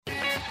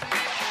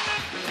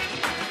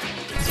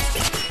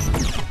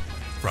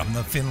From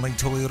the Findlay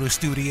Toyota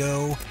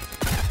studio,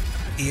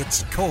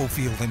 it's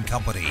Cofield and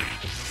Company.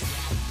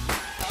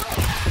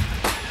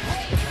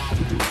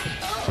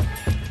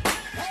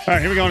 All right,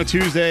 here we go on a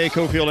Tuesday.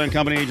 Cofield and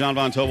Company. John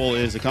Von Tobel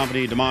is the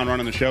company. Damon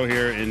running the show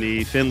here in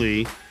the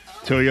Findlay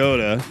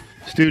Toyota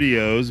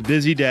studios.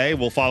 Busy day.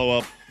 We'll follow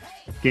up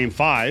Game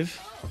 5,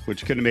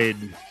 which could have made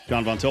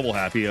John Von Tobel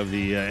happy, of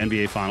the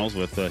NBA Finals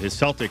with his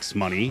Celtics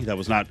money. That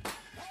was not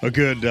a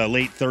good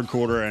late third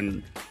quarter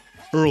and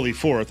early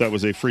fourth. That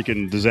was a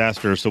freaking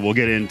disaster. So we'll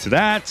get into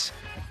that.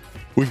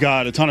 We've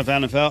got a ton of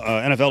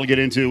NFL to get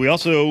into. We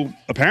also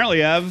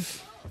apparently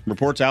have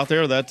reports out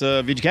there that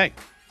VGK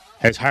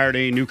has hired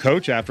a new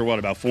coach after,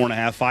 about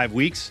 4.5, 5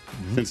 weeks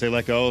since they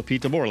let go of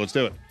Pete DeBoer. Let's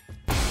do it.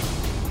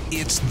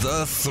 It's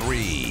The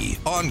 3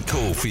 on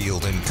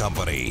Cofield and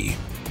Company.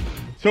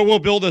 So we'll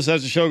build this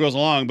as the show goes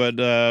along, but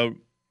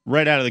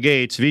right out of the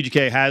gates,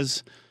 VGK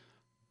has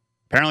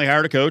apparently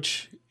hired a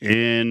coach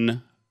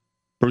in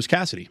Bruce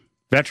Cassidy.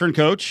 Veteran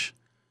coach.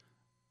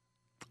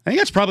 I think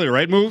that's probably the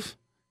right move,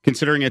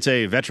 considering it's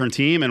a veteran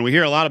team. And we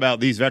hear a lot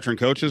about these veteran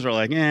coaches are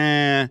like,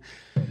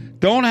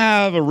 don't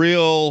have a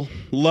real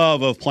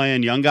love of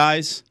playing young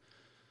guys.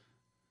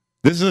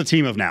 This is a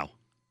team of now.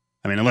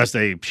 I mean, unless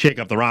they shake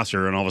up the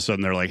roster and all of a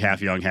sudden they're like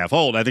half young, half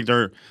old. I think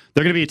they're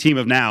going to be a team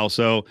of now.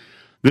 So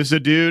this is a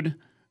dude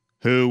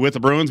who, with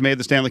the Bruins, made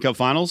the Stanley Cup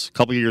Finals a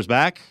couple of years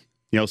back.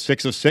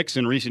 6 of 6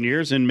 in recent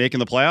years in making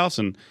the playoffs.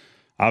 And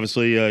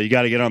obviously, you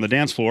got to get on the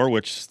dance floor,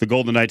 which the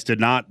Golden Knights did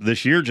not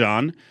this year,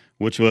 John,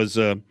 which was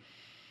a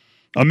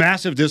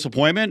massive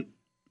disappointment.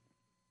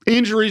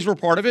 Injuries were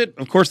part of it.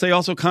 Of course, they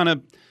also kind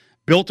of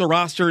built a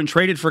roster and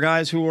traded for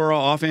guys who were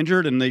off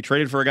injured, and they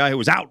traded for a guy who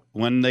was out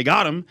when they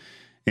got him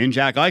in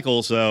Jack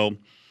Eichel. So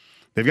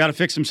they've got to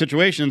fix some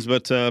situations.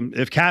 But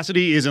if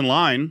Cassidy is in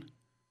line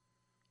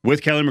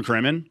with Kelly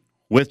McCrimmon,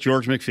 with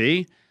George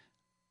McPhee,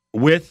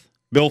 with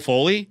Bill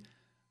Foley,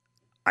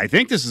 I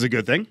think this is a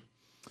good thing.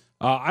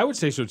 I would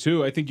say so,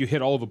 too. I think you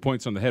hit all of the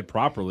points on the head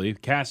properly.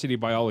 Cassidy,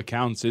 by all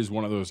accounts, is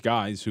one of those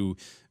guys who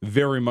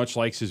very much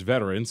likes his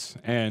veterans.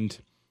 And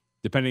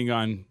depending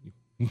on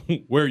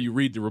where you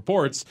read the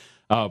reports,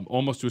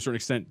 almost to a certain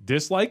extent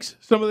dislikes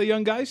some of the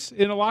young guys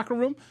in a locker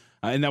room.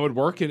 And that would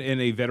work in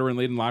a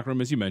veteran-laden locker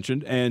room, as you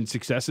mentioned. And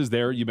success is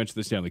there. You mentioned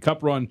the Stanley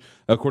Cup run.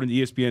 According to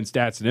ESPN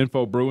Stats and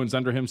Info, Bruins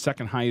under him,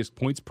 second highest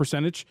points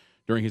percentage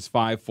during his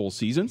 5 full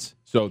seasons.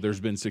 So there's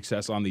been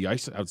success on the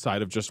ice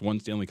outside of just one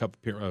Stanley Cup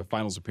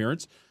Finals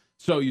appearance.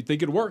 So you'd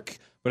think it'd work.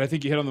 But I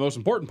think you hit on the most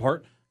important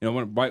part.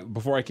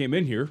 Before I came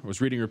in here, I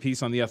was reading your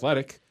piece on The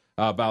Athletic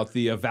about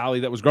the valley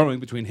that was growing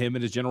between him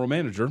and his general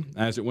manager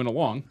as it went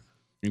along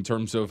in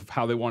terms of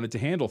how they wanted to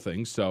handle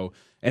things.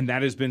 And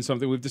that has been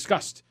something we've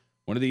discussed.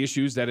 One of the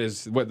issues that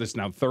is this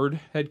now third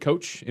head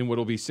coach in what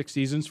will be 6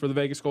 seasons for the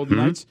Vegas Golden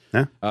Knights.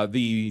 Yeah.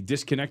 The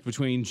disconnect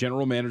between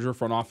general manager,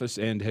 front office,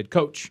 and head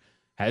coach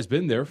has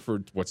been there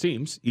for what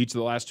seems each of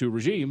the last 2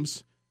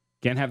 regimes.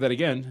 Can't have that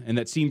again, and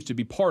that seems to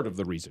be part of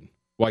the reason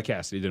why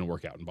Cassidy didn't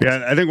work out in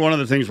Boston. Yeah, I think one of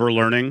the things we're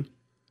learning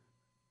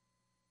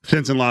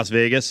since in Las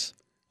Vegas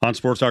on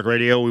Sports Talk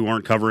Radio, we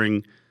weren't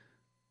covering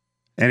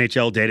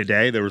NHL day to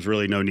day. There was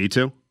really no need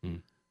to.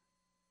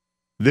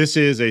 This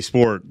is a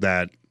sport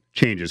that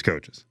changes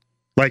coaches.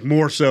 Like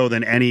more so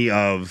than any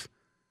of,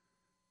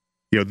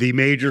 the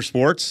major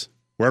sports,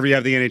 wherever you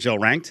have the NHL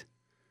ranked,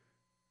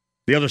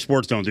 the other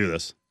sports don't do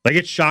this. Like,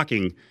 it's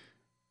shocking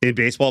in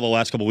baseball the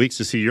last couple of weeks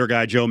to see your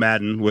guy Joe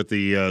Madden with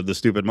the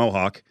stupid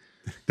mohawk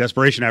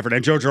desperation effort,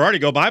 and Joe Girardi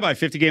go bye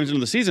 50 games into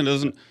the season.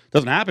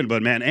 Doesn't happen.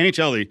 But man,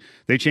 NHL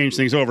they change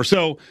things over.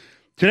 So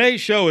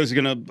today's show is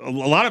a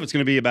lot of it's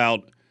gonna be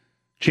about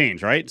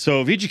change, right?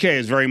 So VGK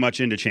is very much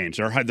into change.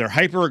 They're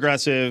hyper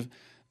aggressive.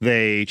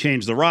 They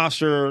changed the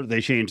roster.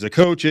 They changed the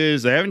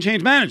coaches. They haven't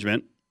changed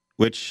management,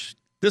 which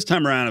this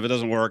time around, if it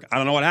doesn't work, I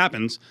don't know what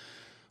happens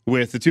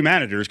with the 2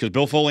 managers because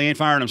Bill Foley ain't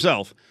firing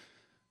himself.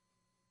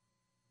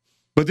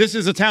 But this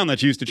is a town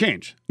that's used to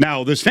change.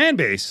 Now, this fan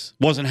base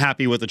wasn't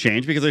happy with the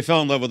change because they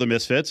fell in love with the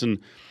Misfits and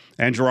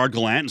Gerard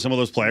Gallant and some of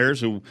those players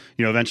who,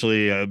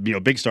 eventually,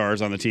 big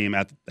stars on the team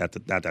at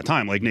that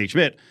time, like Nate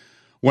Schmidt,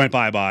 went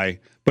bye-bye.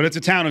 But it's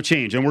a town of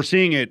change, and we're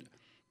seeing it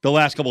the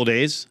last couple of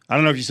days. I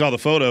don't know if you saw the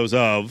photos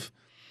of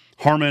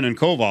Harmon and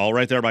Koval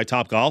right there by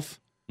Topgolf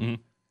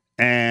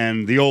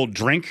and the old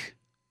drink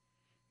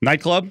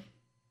nightclub.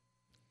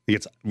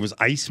 It was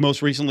Ice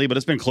most recently, but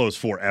it's been closed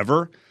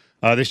forever.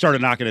 They started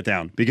knocking it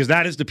down because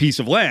that is the piece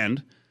of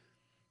land.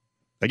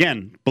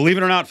 Again, believe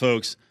it or not,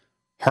 folks,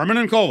 Harmon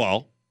and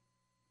Koval,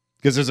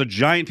 because there's a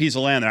giant piece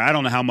of land there. I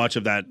don't know how much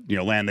of that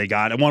land they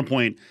got. At one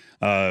point,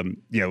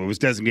 it was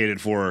designated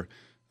for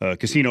a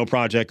casino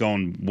project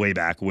going way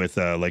back with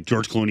like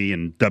George Clooney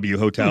and W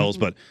Hotels.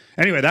 But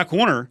anyway, that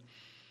corner,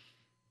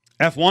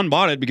 F1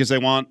 bought it because they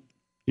want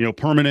a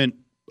permanent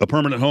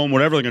home,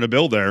 whatever they're going to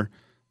build there.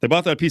 They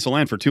bought that piece of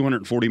land for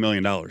 $240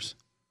 million.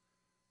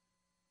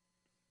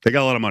 They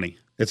got a lot of money.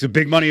 It's a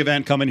big money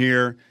event coming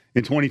here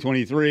in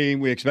 2023.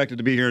 We expect it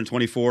to be here in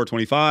 24,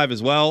 25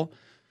 as well,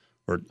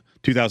 or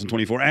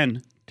 2024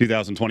 and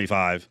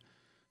 2025.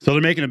 So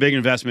they're making a big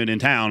investment in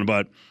town.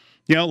 But,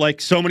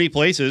 like so many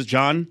places,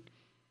 John,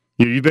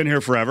 you've been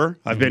here forever.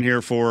 I've been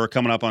here for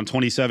coming up on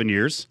 27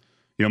 years.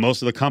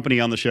 Most of the company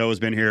on the show has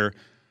been here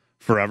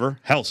forever.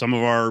 Hell, some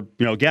of our,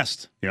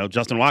 guests,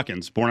 Justin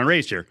Watkins, born and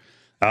raised here.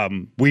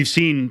 We've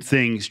seen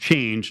things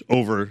change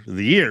over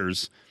the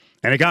years.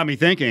 And it got me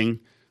thinking,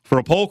 for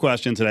a poll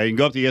question today, you can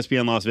go up to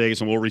ESPN Las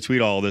Vegas and we'll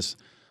retweet all of this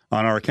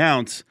on our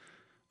accounts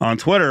on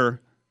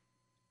Twitter.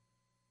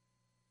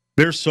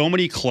 There's so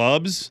many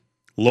clubs,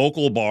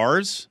 local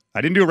bars.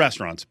 I didn't do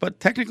restaurants, but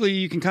technically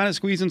you can kind of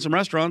squeeze in some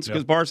restaurants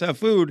because bars have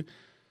food.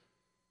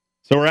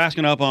 So we're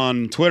asking up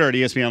on Twitter at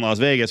ESPN Las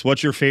Vegas,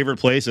 what's your favorite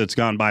place that's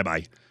gone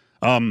bye-bye?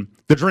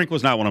 The drink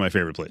was not one of my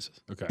favorite places.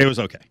 Okay. It was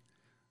okay.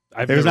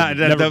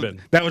 Never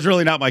been. That was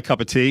really not my cup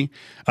of tea.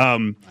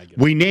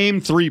 We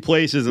named 3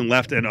 places and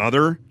left an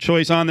other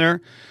choice on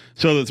there.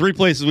 So the 3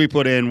 places we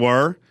put in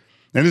were,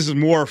 and this is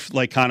more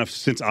like kind of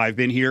since I've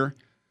been here,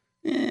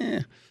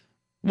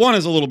 one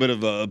is a little bit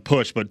of a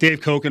push, but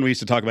Dave Koken, we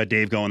used to talk about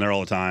Dave going there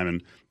all the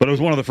time, but it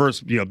was one of the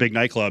first big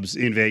nightclubs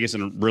in Vegas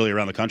and really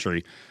around the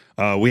country.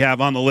 We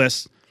have on the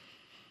list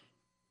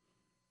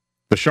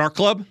the Shark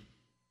Club,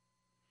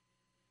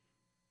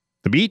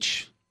 the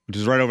Beach, which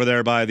is right over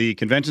there by the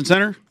convention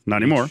center. Not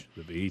anymore.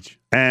 The Beach.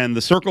 And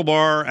the Circle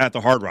Bar at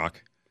the Hard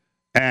Rock.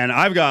 And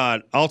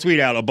I'll tweet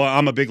out,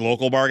 I'm a big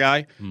local bar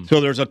guy.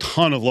 So there's a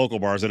ton of local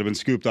bars that have been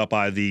scooped up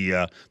by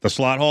the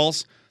slot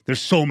halls.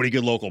 There's so many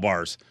good local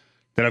bars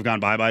that have gone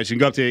bye-bye. So you can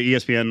go up to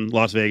ESPN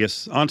Las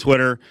Vegas on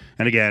Twitter.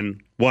 And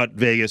again, what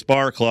Vegas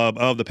bar club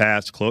of the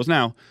past, closed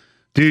now,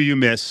 do you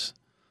miss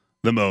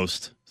the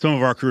most? Some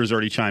of our crews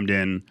already chimed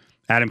in.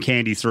 Adam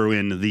Candy threw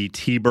in the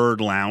T-Bird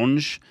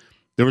Lounge.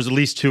 There was at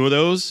least 2 of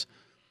those.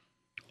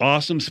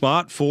 Awesome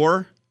spot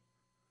for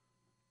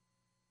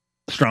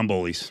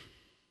Stromboli's.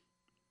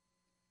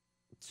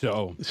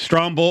 So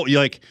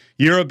Stromboli,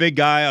 you're a big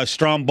guy. A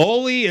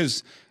Stromboli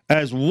is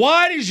as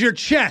wide as your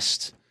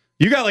chest.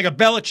 You got like a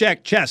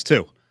Belichick chest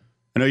too.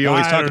 I know you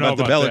always talk about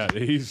the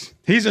Belichick.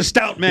 He's a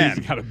stout man.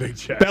 He's got a big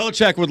chest.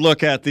 Belichick would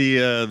look at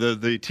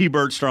the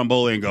T-Bird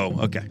Stromboli and go,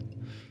 "Okay,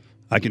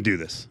 I can do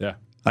this. Yeah,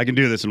 I can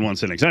do this in one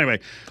sitting." So anyway,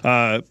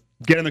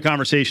 get in the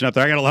conversation up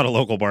there. I got a lot of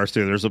local bars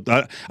too.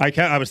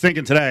 I was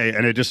thinking today,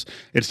 and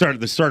it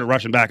started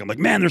rushing back. I'm like,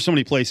 man, there's so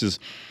many places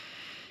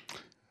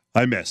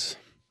I miss.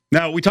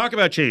 Now we talk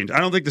about change. I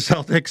don't think the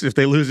Celtics, if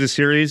they lose this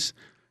series,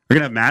 are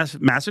going to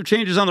have massive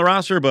changes on the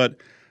roster, but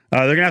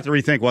they're going to have to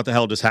rethink what the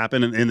hell just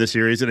happened in this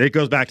series. And it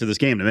goes back to this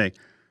game to me.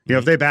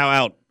 If they bow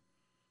out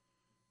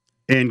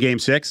in Game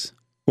 6,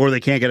 or they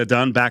can't get it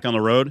done back on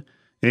the road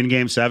in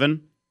Game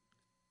 7,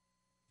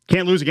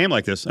 can't lose a game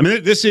like this. I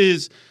mean, this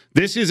is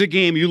a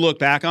game you look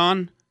back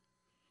on.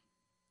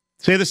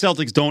 Say the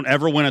Celtics don't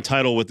ever win a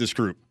title with this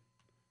group,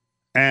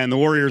 and the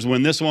Warriors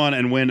win this one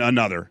and win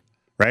another,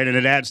 right? And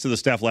it adds to the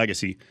Steph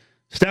legacy.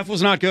 Steph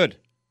was not good.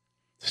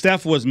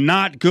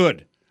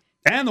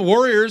 And the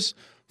Warriors,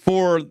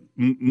 for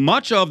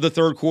much of the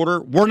third quarter,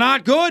 were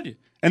not good.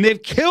 And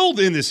they've killed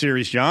in this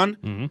series, John.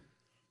 Mm-hmm.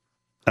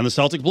 And the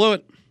Celtics blew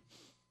it.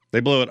 They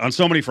blew it on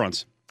so many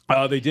fronts.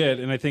 They did,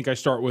 and I think you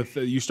start with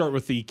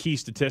the key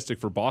statistic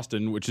for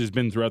Boston, which has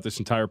been throughout this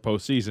entire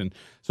postseason.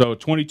 So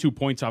 22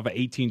 points off of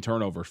 18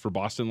 turnovers for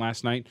Boston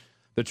last night.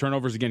 The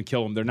turnovers, again,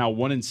 kill them. They're now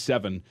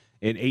 1-7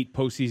 in 8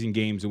 postseason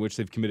games in which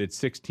they've committed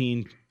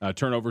 16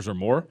 turnovers or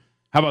more.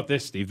 How about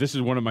this, Steve? This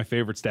is one of my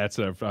favorite stats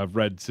that I've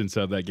read since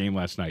that game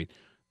last night.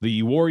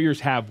 The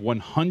Warriors have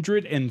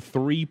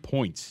 103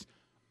 points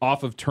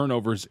off of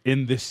turnovers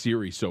in this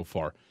series so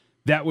far.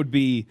 That would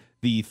be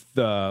the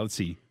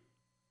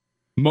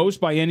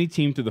most by any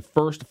team to the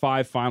first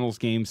 5 finals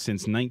games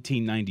since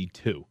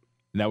 1992.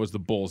 And that was the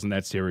Bulls in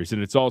that series.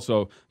 And it's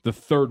also the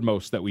third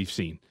most that we've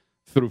seen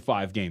through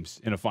 5 games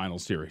in a final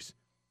series.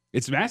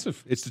 It's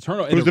massive. It's the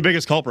turnover. Who's the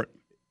biggest culprit?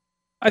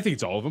 I think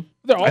it's all of them.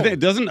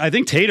 I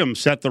think Tatum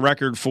set the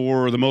record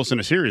for the most in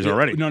a series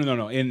already. No. In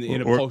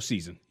a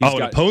postseason. In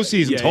a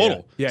postseason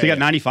total. Yeah, so he got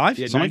 95?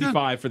 Yeah,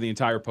 95 for the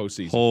entire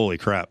postseason. Holy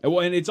crap. Well,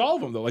 and it's all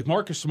of them, though. Like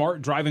Marcus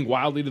Smart driving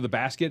wildly to the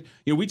basket.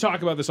 We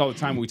talk about this all the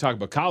time when we talk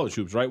about college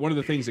hoops, right? One of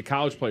the things that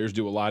college players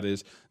do a lot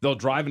is they'll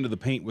drive into the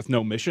paint with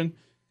no mission,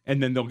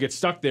 and then they'll get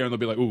stuck there, and they'll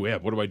be like, "Ooh, yeah,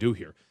 what do I do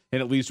here?"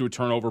 And it leads to a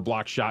turnover,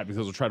 block shot,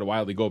 because they'll try to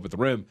wildly go up at the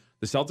rim.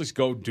 The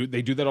Celtics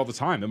they do that all the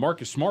time. And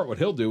Marcus Smart, what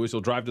he'll do is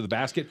he'll drive to the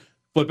basket,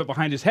 flip it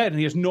behind his head, and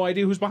he has no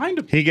idea who's behind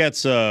him. He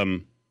gets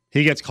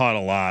caught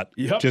a lot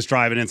just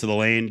driving into the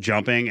lane,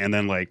 jumping, and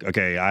then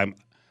okay,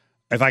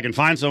 if I can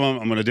find someone,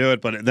 I'm going to do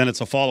it. But then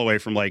it's a fall away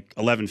from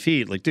 11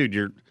 feet. Like, dude,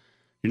 you're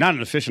not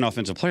an efficient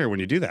offensive player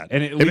when you do that.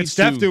 And if it's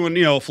Steph doing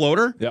a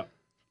floater,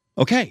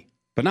 okay,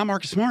 but not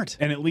Marcus Smart.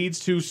 And it leads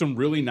to some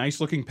really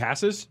nice looking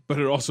passes, but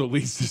it also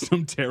leads to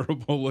some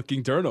terrible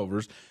looking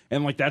turnovers.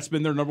 And that's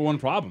been their number one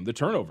problem, the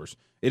turnovers.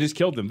 It has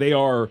killed them. They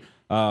are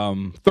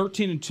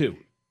 13-2.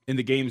 In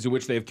the games in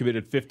which they have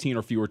committed 15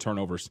 or fewer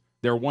turnovers.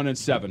 They're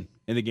 1-7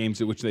 in the games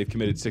in which they've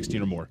committed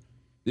 16 or more.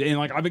 And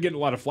I've been getting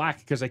a lot of flack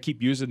because I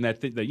keep using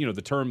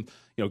the term,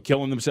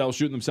 killing themselves,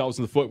 shooting themselves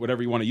in the foot,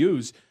 whatever you want to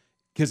use,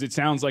 because it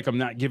sounds like I'm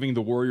not giving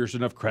the Warriors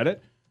enough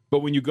credit. But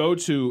when you go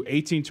to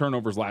 18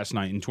 turnovers last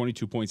night and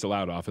 22 points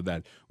allowed off of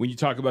that, when you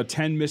talk about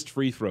 10 missed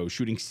free throws,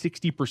 shooting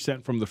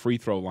 60% from the free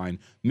throw line,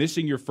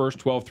 missing your first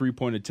 12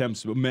 three-point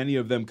attempts, but many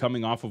of them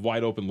coming off of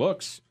wide open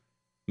looks,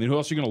 I mean, who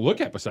else are you going to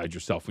look at besides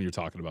yourself when you're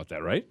talking about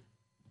that, right?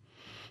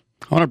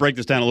 I want to break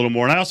this down a little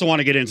more, and I also want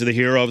to get into the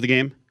hero of the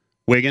game,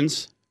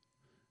 Wiggins,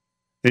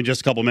 in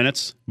just a couple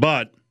minutes.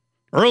 But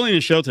early in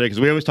the show today, because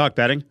we always talk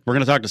betting, we're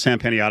going to talk to Sam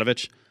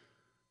Panayotovich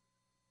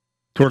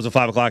towards the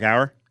 5 o'clock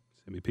hour.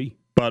 MVP.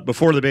 But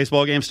before the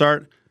baseball games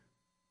start,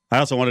 I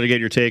also wanted to get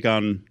your take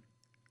on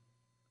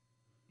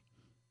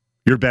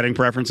your betting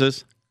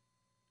preferences.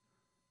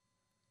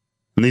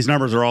 And these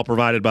numbers are all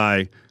provided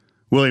by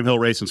William Hill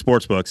Race and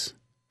Sportsbooks.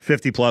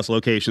 50-plus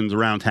locations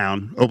around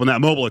town. Open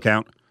that mobile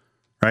account,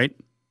 right?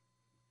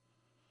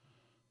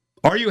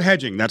 Are you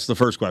hedging? That's the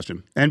first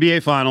question.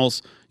 NBA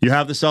Finals, you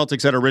have the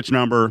Celtics at a rich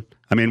number.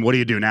 I mean, what do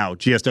you do now?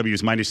 GSW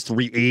is minus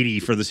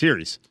 380 for the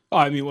series. Oh,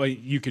 I mean, well,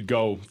 you could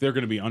go, they're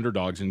going to be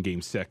underdogs in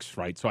Game 6,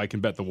 right? So I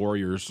can bet the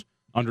Warriors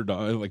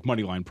underdog, like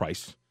money line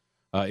price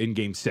in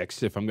Game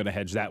 6 if I'm going to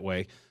hedge that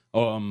way.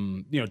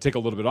 Take a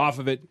little bit off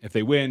of it. If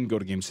they win, go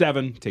to Game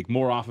 7, take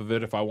more off of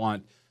it if I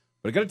want.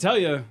 But I got to tell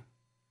you,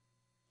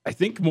 I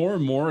think more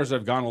and more as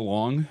I've gone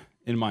along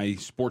in my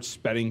sports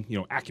betting,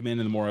 acumen,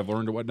 and the more I've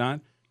learned and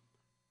whatnot,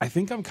 I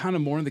think I'm kind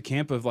of more in the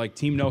camp of like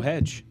team no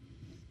hedge.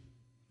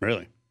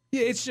 Really?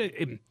 Yeah,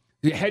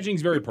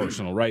 hedging's very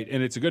personal, right?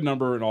 And it's a good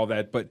number and all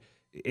that, but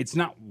it's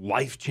not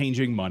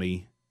life-changing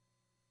money.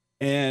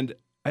 And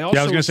I was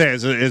going to say,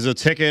 is a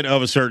ticket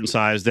of a certain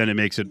size, then it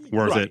makes it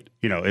worth it.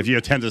 If you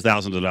have tens of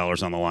ththousands of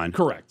dollars on the line.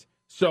 Correct.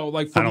 So,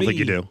 I don't think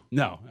you do.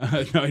 No,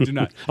 no, I do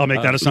not. I'll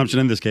make that assumption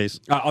in this case.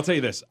 I'll tell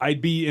you this: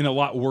 I'd be in a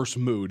lot worse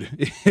mood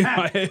if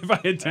I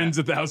had tens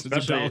of thousands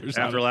of dollars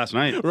after last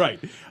night, right?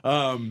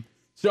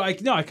 So I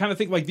kind of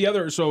think like the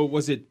other. So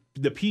was it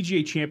the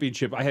PGA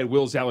Championship? I had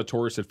Will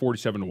Zalatoris at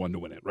 47-1 to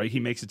win it. Right, he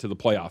makes it to the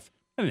playoff.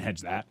 I didn't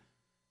hedge that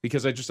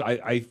because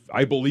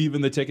I believe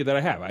in the ticket that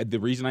I have. The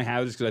reason I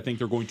have it is because I think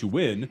they're going to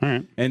win,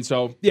 right. And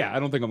so I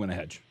don't think I'm going to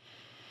hedge.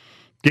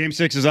 Game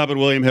 6 is up at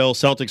William Hill.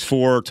 Celtics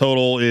 4.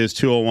 Total is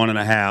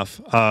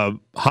 201.5.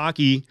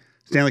 Hockey,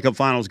 Stanley Cup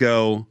Finals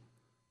go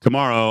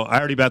tomorrow. I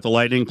already bet the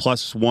Lightning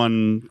plus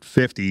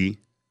 150.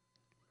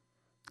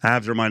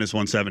 Avs are minus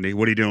 170.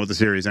 What are you doing with the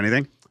series?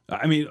 Anything?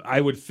 I mean,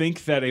 I would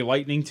think that a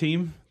Lightning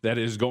team that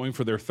is going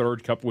for their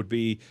third cup would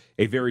be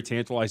a very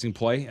tantalizing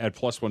play at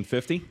plus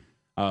 150,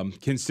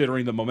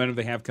 considering the momentum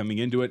they have coming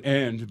into it.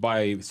 And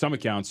by some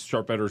accounts,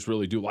 sharp bettors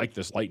really do like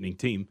this Lightning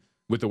team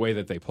with the way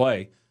that they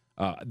play.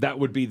 That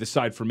would be the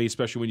side for me,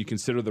 especially when you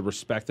consider the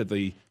respect that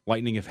the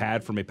Lightning have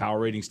had from a power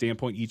rating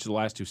standpoint each of the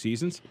last 2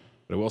 seasons.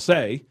 But I will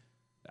say,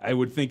 I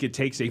would think it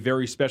takes a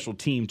very special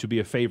team to be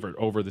a favorite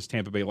over this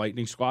Tampa Bay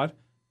Lightning squad.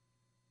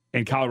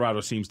 And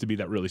Colorado seems to be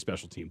that really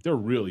special team. They're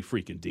really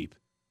freaking deep.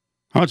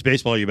 How much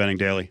baseball are you betting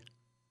daily?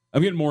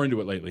 I'm getting more into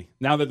it lately.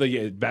 Now that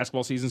the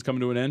basketball season's coming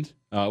to an end,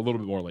 a little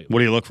bit more lately. What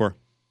do you look for?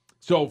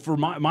 So for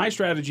my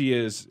strategy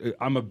is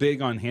I'm a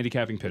big on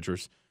handicapping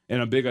pitchers.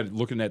 And I'm big on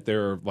looking at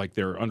their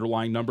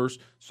underlying numbers.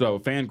 So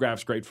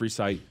FanGraphs, great free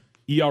site.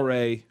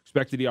 ERA,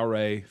 expected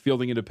ERA,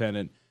 fielding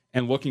independent,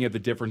 and looking at the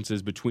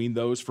differences between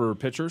those for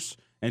pitchers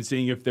and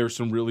seeing if there's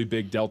some really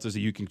big deltas that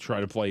you can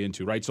try to play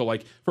into, right? So,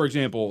 like, for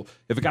example,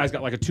 if a guy's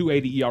got like a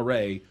 280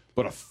 ERA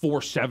but a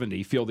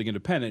 470 fielding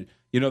independent,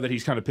 you know that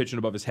he's kind of pitching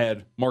above his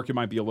head. Market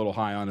might be a little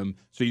high on him,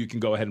 so you can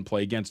go ahead and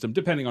play against him,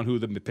 depending on who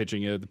the pitcher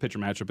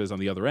matchup is on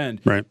the other end.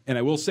 Right. And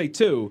I will say,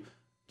 too,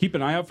 keep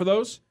an eye out for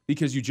those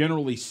because you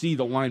generally see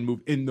the line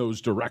move in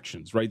those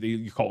directions, right?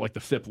 You call it like the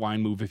FIP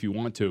line move if you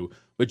want to,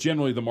 but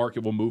generally the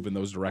market will move in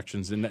those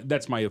directions, and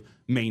that's my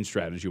main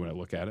strategy when I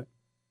look at it.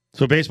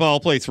 So baseball, I'll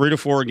play 3 to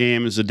 4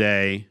 games a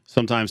day,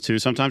 sometimes 2,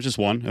 sometimes just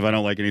 1 if I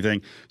don't like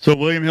anything. So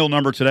William Hill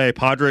number today,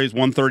 Padres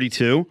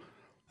 132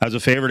 as a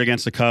favorite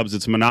against the Cubs.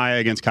 It's Manaea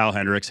against Kyle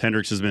Hendricks.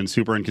 Hendricks has been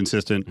super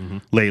inconsistent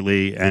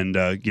lately, and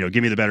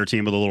give me the better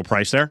team with a little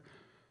price there.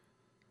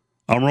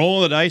 I'm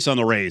rolling the dice on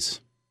the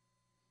Rays.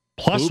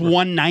 Plus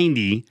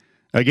 190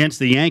 against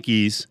the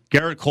Yankees.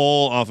 Garrett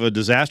Cole off a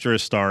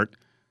disastrous start.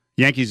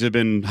 Yankees have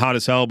been hot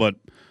as hell, but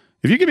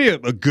if you give me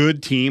a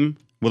good team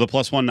with a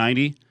plus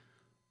 190,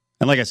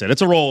 and like I said,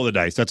 it's a roll of the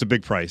dice. That's a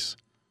big price.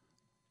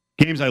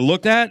 Games I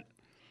looked at,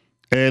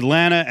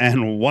 Atlanta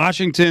and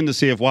Washington, to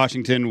see if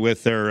Washington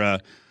with their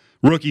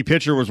rookie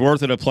pitcher was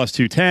worth it at plus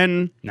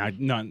 210.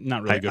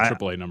 Not really good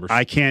AAA numbers.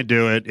 I can't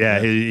do it. Yeah,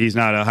 he's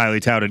not a highly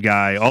touted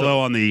guy.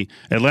 Although on the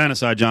Atlanta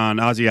side, John,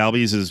 Ozzie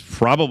Albies is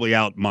probably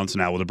out months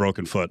now with a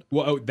broken foot.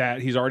 Well,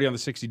 he's already on the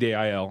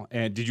 60-day IL.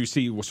 And did you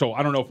see? So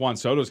I don't know if Juan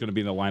Soto is going to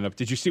be in the lineup.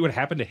 Did you see what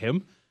happened to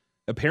him?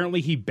 Apparently,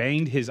 he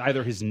banged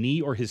either his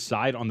knee or his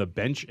side on the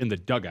bench in the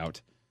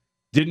dugout.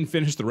 Didn't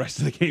finish the rest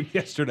of the game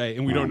yesterday,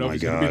 and we don't know if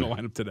he's going to be in the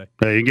lineup today.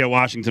 You can get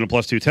Washington a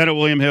plus 210 at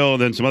William Hill.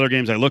 Then some other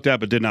games I looked at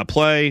but did not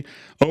play.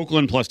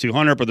 Oakland plus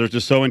 200, but they're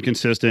just so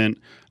inconsistent.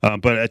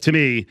 But to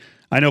me,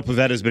 I know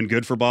Pavetta's been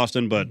good for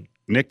Boston, but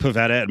Nick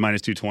Pivetta at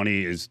minus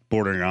 220 is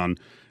bordering on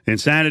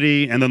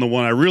insanity. And then the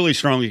one I really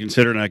strongly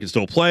considered, and I can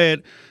still play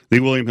it, the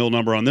William Hill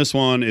number on this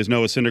one is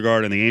Noah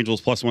Syndergaard and the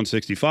Angels plus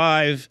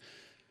 165.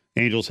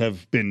 Angels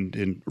have been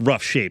in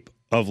rough shape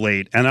of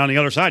late. And on the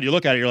other side, you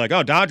look at it, you're like,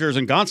 oh, Dodgers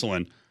and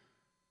Gonsolin.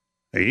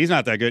 Hey, he's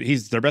not that good.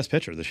 He's their best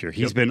pitcher this year.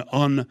 He's been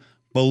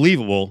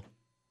unbelievable.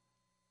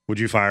 Would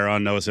you fire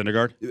on Noah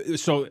Syndergaard?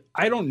 So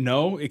I don't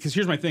know, because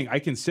here's my thing. I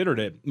considered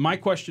it. My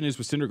question is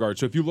with Syndergaard.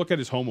 So if you look at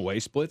his home-away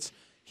splits,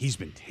 he's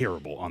been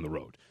terrible on the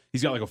road.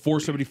 He's got like a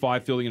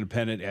 475 fielding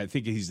independent. I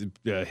think he's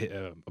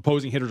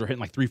opposing hitters are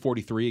hitting like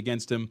 343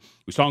 against him.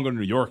 We saw him go to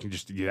New York and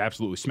just get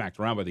absolutely smacked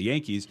around by the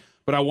Yankees.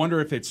 But I wonder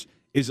if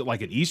is it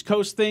like an East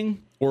Coast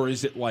thing, or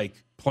is it like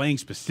playing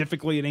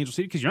specifically in Angel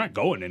City? Because you're not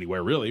going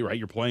anywhere really, right?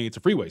 You're playing, it's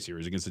a freeway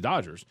series against the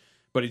Dodgers.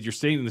 But you're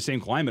staying in the same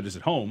climate as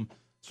at home.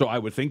 So I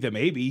would think that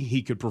maybe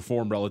he could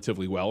perform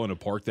relatively well in a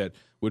park that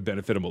would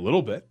benefit him a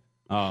little bit.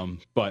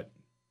 But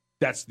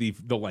that's the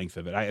length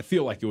of it. I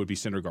feel like it would be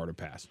Syndergaard or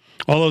pass.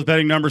 All those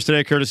betting numbers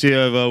today, courtesy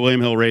of William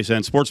Hill Race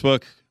and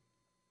Sportsbook.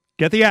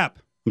 Get the app.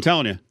 I'm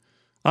telling you.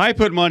 I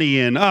put money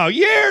in,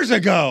 years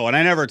ago, and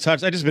I never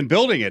touched. I just been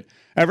building it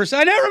ever since.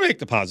 I never make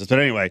deposits. But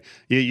anyway,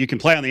 you can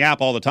play on the app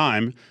all the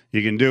time.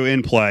 You can do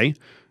in play.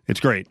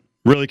 It's great.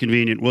 Really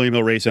convenient. William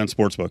Hill Race and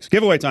Sportsbooks.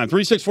 Giveaway time,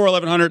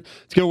 364-1100.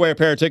 Let's give away a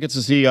pair of tickets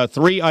to see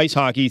 3 ice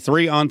hockey,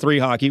 3-on-3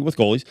 hockey with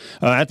goalies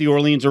at the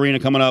Orleans Arena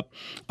coming up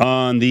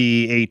on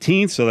the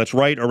 18th. So that's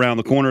right around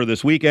the corner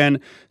this weekend.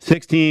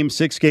 6 teams,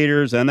 6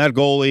 skaters, and that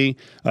goalie.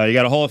 You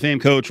got a Hall of Fame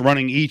coach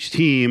running each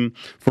team.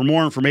 For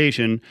more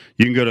information,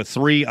 you can go to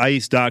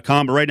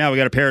 3ice.com. But right now, we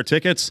got a pair of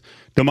tickets.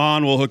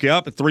 Damon will hook you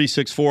up at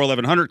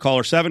 364-1100.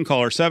 Caller 7,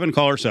 caller 7,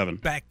 caller 7.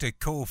 Back to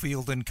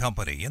Cofield and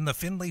Company in the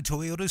Findlay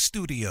Toyota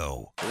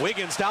studio.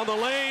 Wiggins down the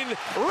lane,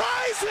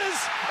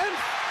 rises and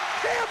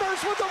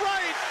hammers with the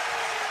right.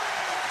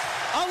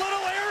 A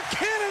little Air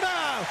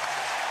Canada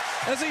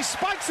as he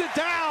spikes it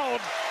down.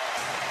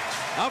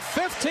 A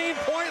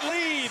 15-point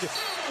lead.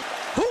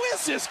 Who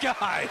is this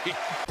guy?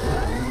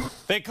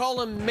 They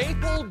call him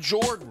Maple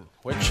Jordan,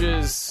 which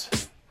is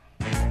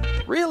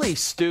really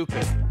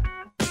stupid.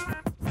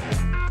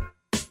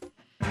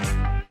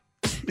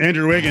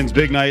 Andrew Wiggins,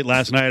 big night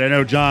last night. I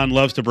know John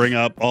loves to bring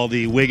up all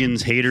the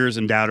Wiggins haters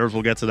and doubters.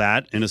 We'll get to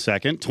that in a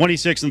second.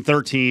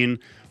 26-13,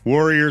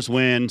 Warriors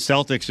win.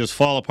 Celtics just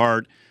fall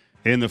apart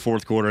in the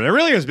fourth quarter. There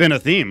really has been a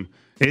theme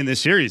in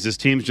this series. This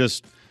team's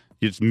just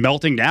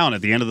melting down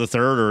at the end of the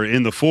third or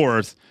in the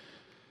fourth.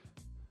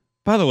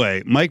 By the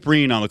way, Mike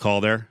Breen on the call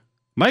there.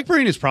 Mike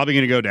Breen is probably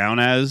going to go down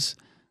as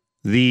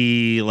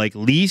the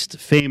least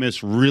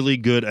famous, really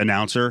good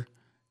announcer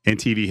in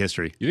TV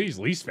history. You think he's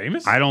least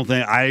famous? I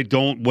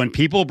don't. When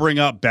people bring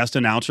up best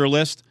announcer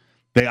list,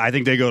 I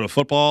think they go to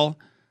football.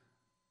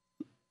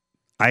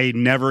 I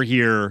never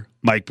hear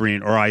Mike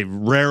Breen, or I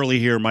rarely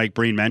hear Mike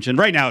Breen mentioned.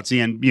 Right now, it's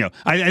the end.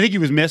 I think he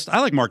was missed.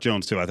 I like Mark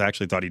Jones too. I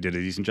actually thought he did a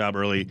decent job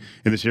early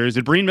in the series.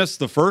 Did Breen miss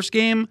the first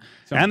game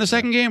and the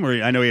second game?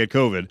 Or I know he had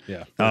COVID.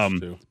 Yeah,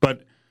 first two.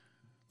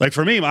 But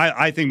for me,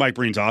 I think Mike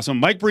Breen's awesome.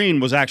 Mike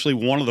Breen was actually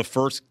one of the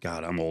first.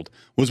 God, I'm old.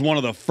 Was one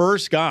of the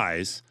first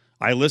guys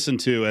I listened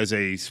to as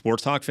a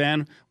sports talk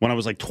fan when I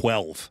was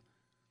 12.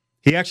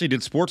 He actually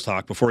did sports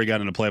talk before he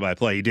got into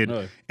play-by-play. He did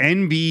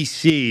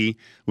NBC.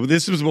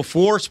 This was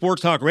before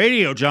sports talk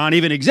radio, John,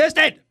 even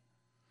existed.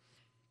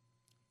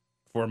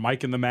 For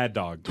Mike and the Mad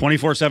Dog.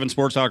 24/7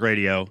 sports talk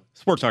radio.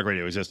 Sports talk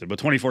radio existed, but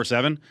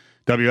 24/7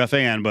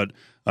 WFAN, but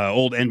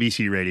old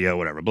NBC radio,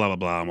 whatever, blah, blah,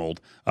 blah. I'm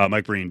old.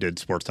 Mike Breen did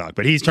sports talk,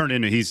 but he's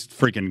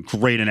freaking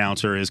great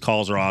announcer. His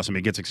calls are awesome.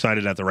 He gets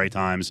excited at the right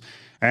times.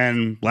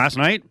 And last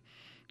night,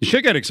 you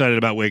should get excited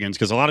about Wiggins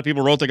because a lot of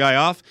people wrote the guy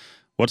off.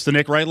 What's the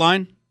Nick Wright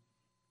line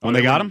when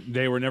they got him?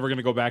 They were never going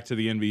to go back to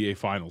the NBA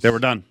Finals. They were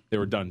done. They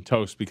were done.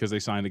 Toast because they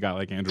signed a guy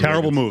like Andrew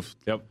Terrible Wiggins.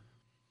 move.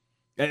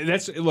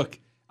 Yep. Look,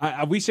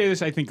 we say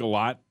this, I think, a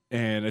lot,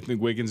 and I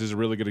think Wiggins is a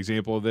really good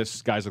example of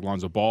this. Guys like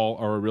Lonzo Ball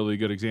are a really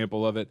good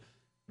example of it.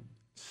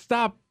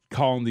 Stop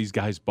calling these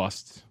guys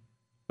busts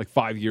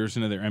 5 years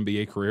into their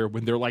NBA career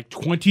when they're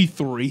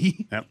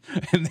 23 yep.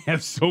 and they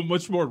have so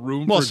much more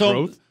room for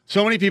growth.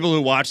 So many people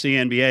who watch the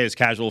NBA as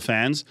casual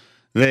fans,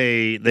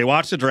 they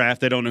watch the draft,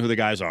 they don't know who the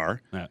guys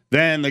are. Yeah.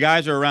 Then the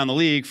guys are around the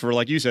league for,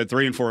 like you said,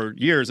 3 and 4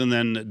 years, and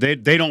then they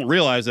don't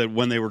realize that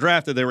when they were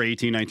drafted, they were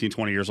 18, 19,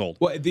 20 years old.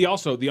 Well,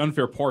 the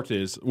unfair part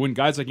is when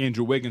guys like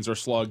Andrew Wiggins are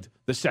slugged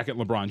the second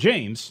LeBron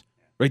James,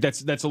 right?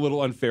 That's a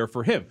little unfair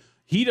for him.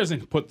 He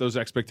doesn't put those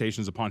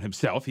expectations upon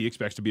himself. He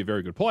expects to be a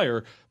very good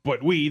player,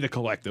 but we, the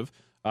collective,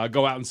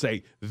 go out and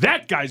say,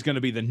 that guy's going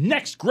to be the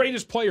next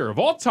greatest player of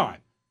all time.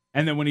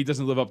 And then when he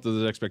doesn't live up to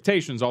those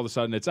expectations, all of a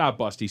sudden it's,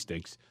 bust, he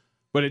stinks.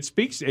 But it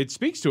speaks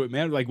to it,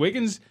 man.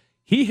 Wiggins,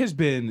 he has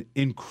been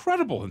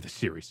incredible in this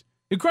series.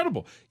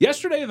 Incredible.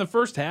 Yesterday in the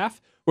first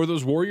half, where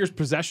those Warriors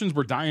possessions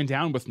were dying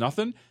down with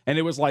nothing, and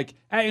it was hey,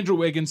 Andrew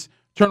Wiggins,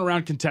 turn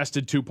around,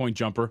 contested 2-point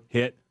jumper,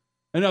 hit.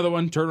 Another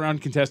one, turn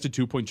around, contested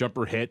 2-point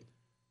jumper, hit.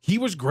 He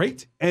was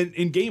great. And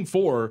in game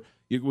 4,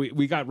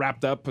 we got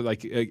wrapped up, I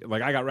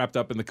got wrapped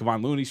up in the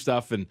Kevon Looney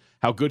stuff and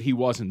how good he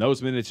was in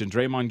those minutes and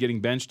Draymond getting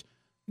benched.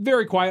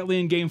 Very quietly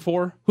in game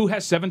 4, who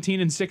has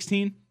 17 and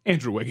 16?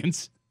 Andrew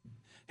Wiggins.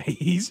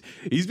 He's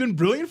been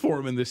brilliant for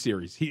him in this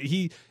series.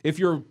 If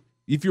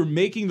you're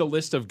making the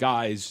list of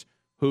guys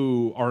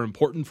who are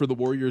important for the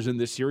Warriors in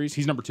this series,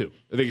 he's number 2.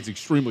 I think it's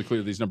extremely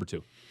clear that he's number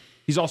 2.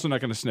 He's also not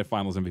going to sniff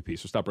Finals MVP,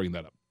 so stop bringing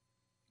that up.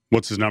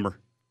 What's his number?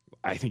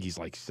 I think he's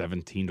like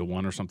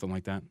 17-1 or something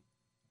like that.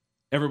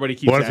 Everybody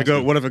keeps What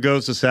asking. if it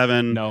goes to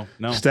 7? No.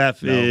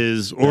 Steph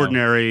is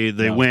ordinary.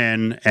 They No.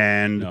 win,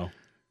 and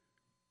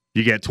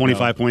you get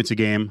 25 points a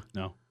game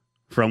No.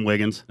 from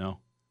Wiggins. No.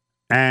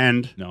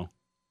 And No.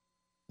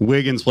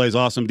 Wiggins plays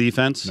awesome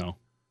defense. No.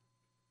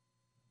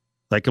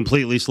 Like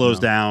completely slows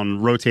down,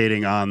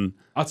 rotating on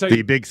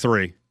the big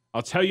 3.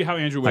 I'll tell you how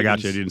Andrew Wiggins... I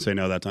got you. You didn't say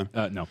no that time.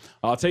 No.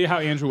 I'll tell you how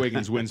Andrew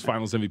Wiggins wins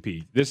Finals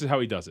MVP. This is how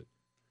he does it.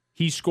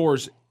 He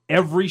scores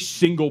every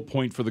single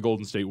point for the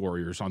Golden State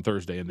Warriors on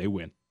Thursday, and they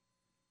win.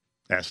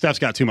 Yeah, Steph's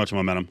got too much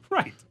momentum.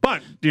 Right.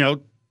 But,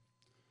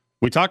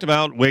 we talked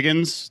about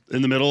Wiggins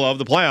in the middle of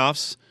the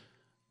playoffs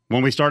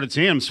when we started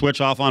seeing him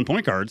switch off on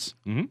point guards,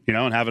 and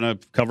having to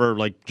cover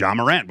like Ja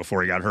Morant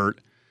before he got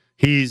hurt.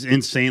 He's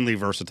insanely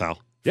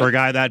versatile. Yep. For a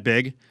guy that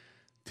big,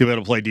 to be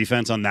able to play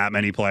defense on that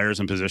many players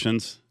and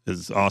positions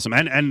is awesome.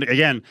 And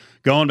again,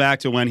 going back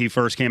to when he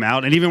first came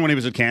out, and even when he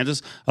was at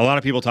Kansas, a lot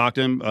of people talked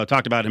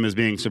about him as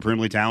being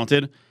supremely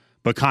talented,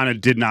 but kind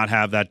of did not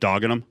have that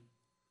dog in him.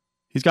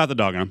 He's got the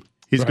dog in him.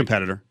 He's a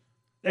competitor.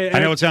 I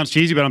know it sounds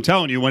cheesy, but I'm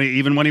telling you,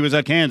 even when he was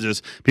at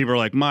Kansas, people are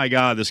like, "My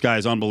God, this guy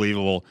is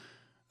unbelievable."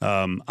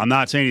 I'm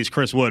not saying he's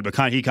Chris Wood, but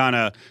he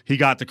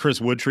got the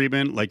Chris Wood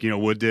treatment, like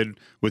Wood did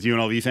with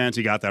UNLV fans.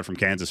 He got that from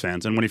Kansas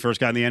fans. And when he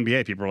first got in the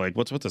NBA, people were like,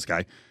 "What's with this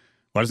guy?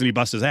 Why doesn't he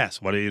bust his ass?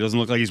 He doesn't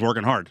look like he's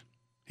working hard."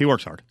 He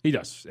works hard. He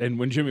does. And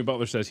when Jimmy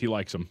Butler says he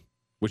likes him,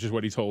 which is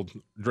what he told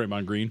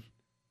Draymond Green,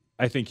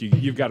 I think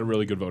you've got a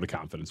really good vote of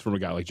confidence from a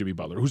guy like Jimmy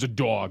Butler, who's a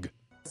dog.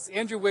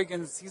 Andrew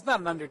Wiggins, he's not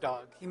an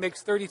underdog. He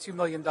makes $32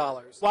 million.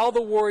 While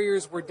the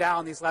Warriors were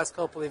down these last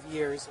couple of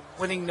years,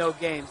 winning no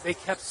games, they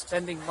kept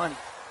spending money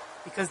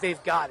because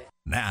they've got it.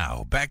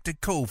 Now, back to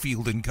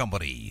Cofield and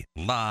Company,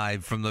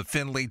 live from the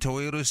Findlay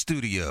Toyota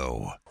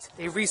studio.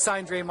 They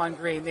re-signed Draymond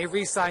Green. They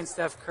re-signed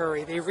Steph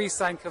Curry. They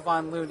re-signed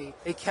Kevon Looney.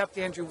 They kept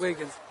Andrew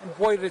Wiggins. And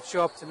boy, did it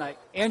show up tonight.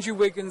 Andrew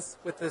Wiggins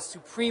with the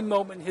supreme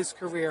moment in his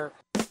career.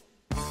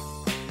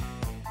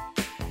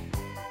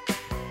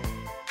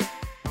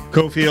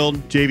 Cofield,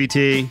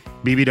 JVT,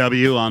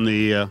 BBW on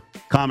the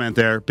comment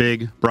there.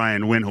 Big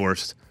Brian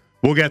Windhorst.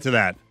 We'll get to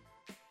that.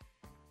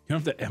 You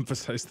don't have to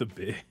emphasize the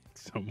big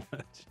so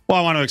much. Well,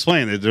 I want to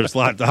explain that there's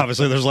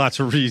there's lots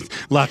of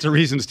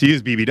reasons to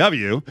use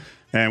BBW,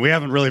 and we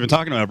haven't really been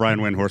talking about Brian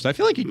Windhorst. I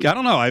feel like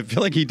I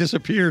feel like he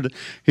disappeared.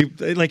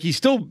 He's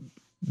still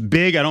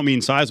big. I don't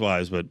mean size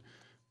wise, but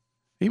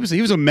he was a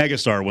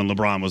megastar when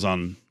LeBron was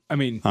on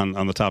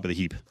the top of the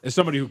heap. As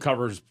somebody who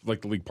covers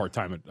like the league part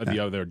time at the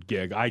other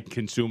gig, I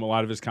consume a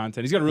lot of his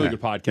content. He's got a really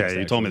good podcast. Yeah,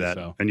 you told me that,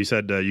 so. And you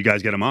said you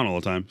guys get him on all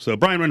the time. So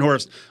Brian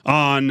Windhorst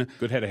on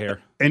good head of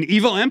hair, an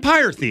Evil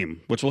Empire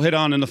theme, which we'll hit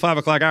on in the 5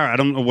 o'clock hour. I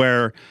don't know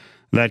where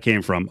that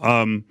came from.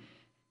 I'm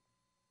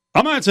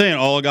not saying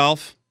all of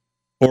golf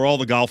or all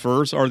the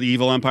golfers are the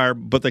Evil Empire,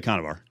 but they kind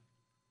of are.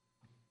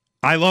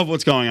 I love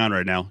what's going on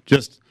right now.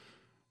 Just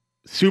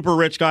super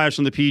rich guys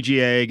from the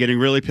PGA getting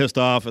really pissed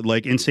off at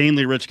like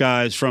insanely rich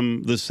guys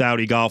from the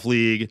Saudi Golf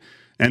League,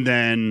 and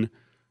then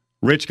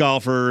rich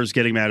golfers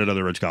getting mad at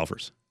other rich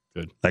golfers.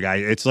 Good.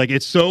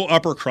 It's so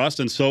upper crust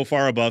and so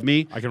far above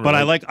me. But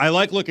I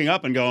like looking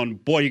up and going,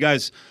 boy, you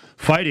guys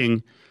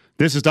fighting.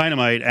 This is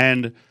dynamite.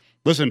 And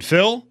listen,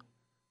 Phil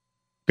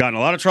got in a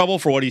lot of trouble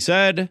for what he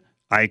said.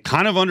 I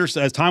kind of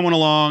understand as time went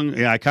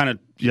along. I kind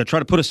of try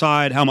to put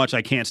aside how much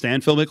I can't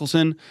stand Phil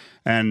Mickelson,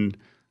 and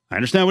I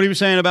understand what he was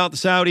saying about the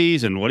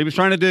Saudis and what he was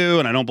trying to do,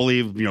 and I don't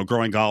believe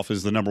growing golf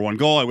is the number one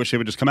goal. I wish they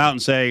would just come out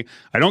and say,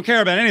 I don't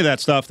care about any of that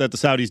stuff that the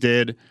Saudis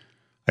did.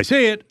 I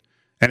see it,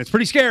 and it's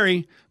pretty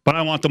scary, but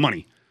I want the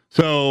money.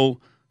 So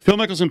Phil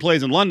Mickelson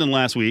plays in London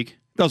last week.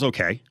 Does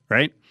okay,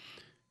 right?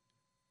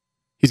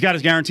 He's got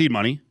his guaranteed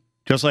money,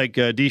 just like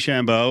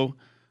DeChambeau,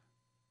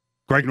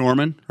 Greg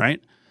Norman,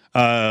 right?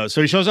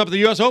 So he shows up at the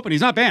U.S. Open. He's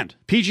not banned.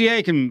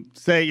 PGA can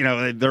say,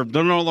 they're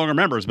no longer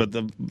members, but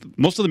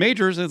most of the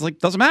majors, it's like,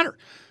 doesn't matter.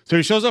 So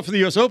he shows up for the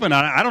U.S. Open.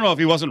 I don't know if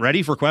he wasn't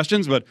ready for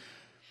questions, but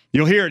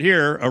you'll hear it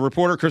here. A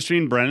reporter,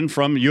 Christine Brennan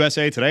from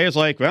USA Today, is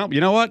like, well,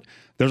 you know what?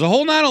 There's a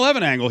whole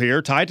 9/11 angle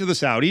here tied to the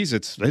Saudis.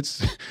 It's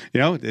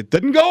it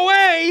didn't go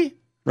away,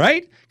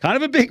 right? Kind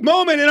of a big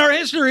moment in our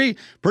history.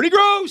 Pretty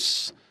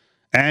gross.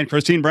 And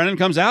Christine Brennan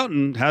comes out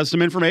and has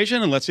some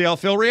information, and let's see how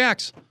Phil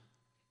reacts.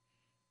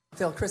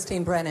 Phil,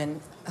 Christine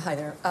Brennan. Hi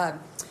there.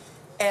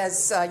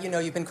 As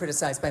you've been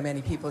criticized by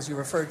many people, as you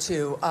referred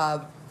to.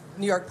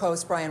 New York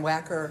Post, Brian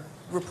Wacker,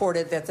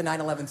 reported that the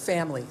 9/11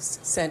 families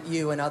sent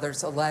you and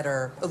others a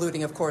letter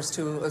alluding, of course,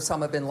 to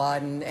Osama bin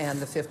Laden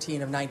and the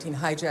 15 of 19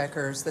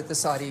 hijackers that the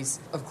Saudis,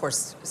 of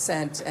course,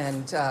 sent,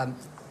 and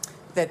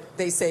that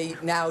they say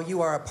now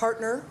you are a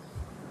partner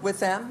with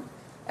them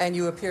and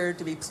you appear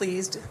to be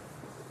pleased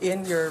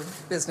in your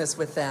business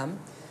with them.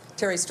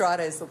 Terry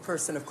Strada is the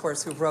person, of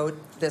course, who wrote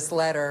this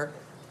letter.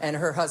 and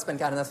her husband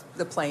got on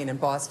the plane in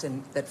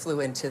Boston that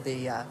flew into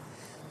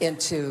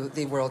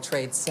the World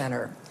Trade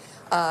Center.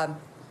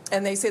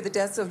 And they say the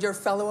deaths of your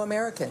fellow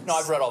Americans. No,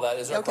 I've read all that.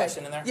 Is there a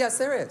question in there? Yes,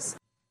 there is.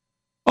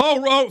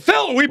 Oh,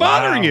 Phil, are we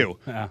bothering you?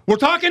 Yeah. We're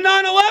talking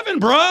 9/11,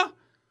 bruh.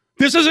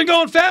 This isn't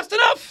going fast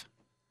enough.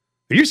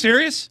 Are you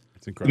serious?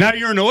 It's incredible. Now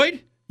you're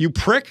annoyed? You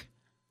prick?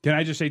 Can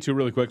I just say, too,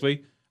 really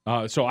quickly?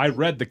 So I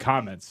read the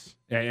comments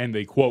and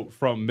they quote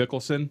from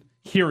Mickelson.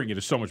 Hearing it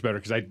is so much better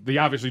because they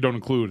obviously don't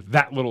include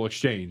that little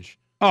exchange.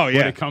 Oh, yeah.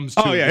 When it comes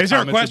to Is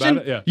there a comments question?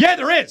 about it? Yeah,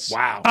 there is.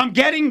 Wow. I'm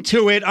getting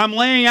to it. I'm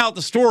laying out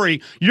the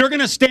story. You're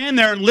going to stand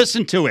there and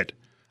listen to it.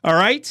 All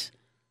right?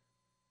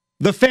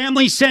 The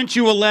family sent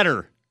you a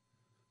letter.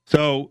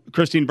 So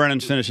Christine Brennan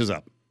finishes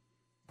up.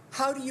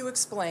 How do you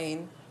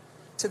explain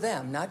to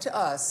them, not to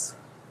us,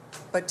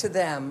 but to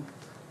them,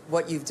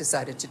 what you've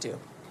decided to do?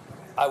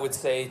 I would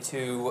say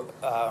to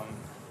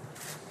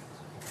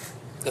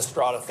the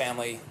Strada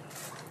family,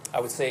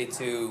 I would say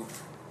to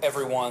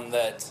everyone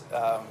that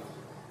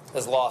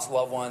has lost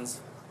loved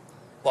ones,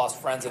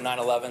 lost friends in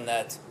 9/11,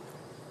 that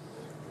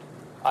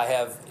I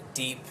have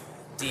deep,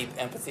 deep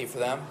empathy for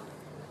them.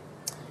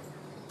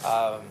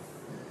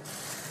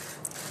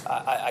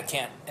 I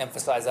can't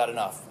emphasize that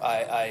enough.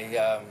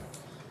 I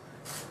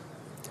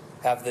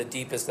have the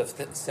deepest of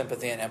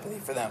sympathy and empathy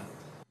for them.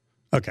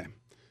 Okay.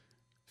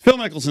 Phil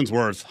Mickelson's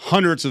worth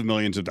hundreds of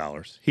millions of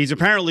dollars. He's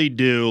apparently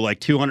due like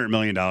 $200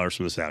 million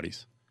from the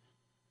Saudis.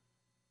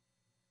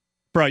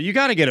 Bro, you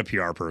got to get a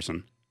PR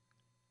person.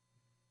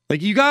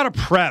 Like, you got to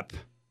prep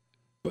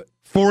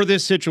for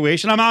this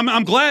situation.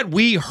 I'm glad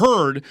we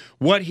heard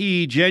what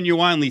he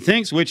genuinely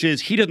thinks, which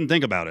is he didn't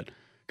think about it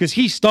because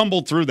he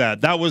stumbled through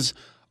that. That was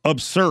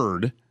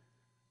absurd.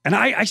 And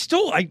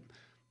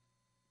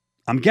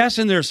I'm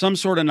guessing there's some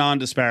sort of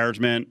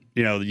non-disparagement.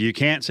 You know, you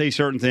can't say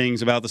certain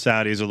things about the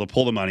Saudis or they'll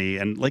pull the money.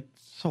 And like,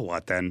 so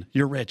what then?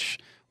 You're rich.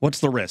 What's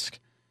the risk?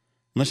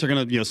 Unless they're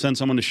going to, send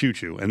someone to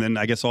shoot you. And then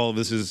I guess all of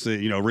this is,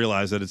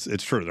 realize that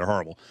it's true. They're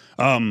horrible.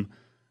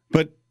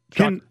 But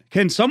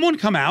can someone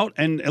come out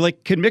and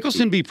can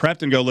Mickelson be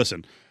prepped and go,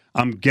 listen,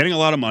 I'm getting a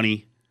lot of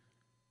money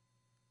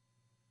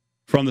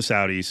from the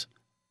Saudis.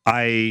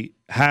 I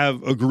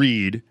have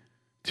agreed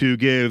to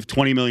give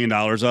 $20 million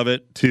of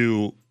it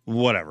to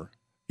whatever,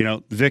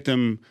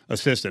 victim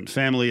assistant,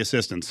 family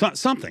assistant,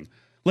 something.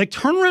 Like,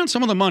 turn around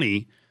some of the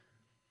money.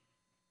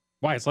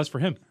 Why? It's less for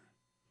him.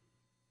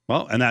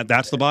 Well, and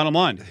that's the bottom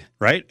line,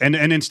 right? And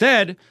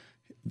instead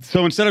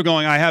of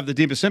going, I have the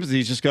deepest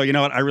sympathies, just go, you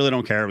know what? I really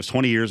don't care. It was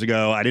 20 years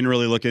ago. I didn't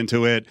really look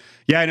into it.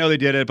 Yeah, I know they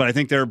did it, but I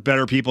think they're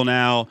better people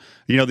now.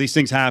 These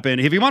things happen.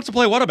 If he wants to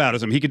play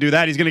whataboutism, he could do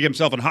that. He's going to get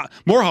himself in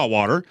more hot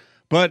water.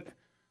 But,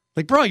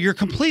 bro, you're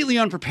completely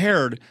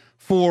unprepared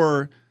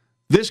for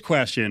this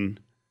question.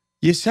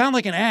 You sound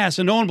like an ass,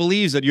 and no one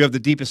believes that you have the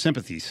deepest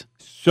sympathies.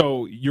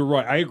 So you're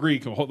right. I agree.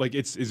 Like,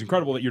 it's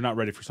incredible that you're not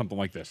ready for something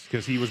like this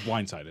because he was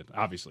blindsided.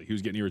 Obviously, he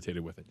was getting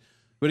irritated with it.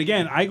 But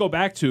again, I go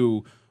back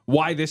to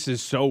why this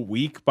is so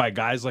weak by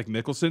guys like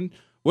Mickelson.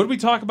 What did we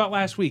talk about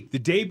last week? The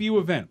debut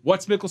event.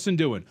 What's Mickelson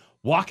doing?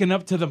 Walking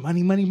up to the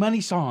Money, Money,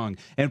 Money song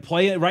and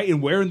playing it right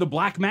and wearing the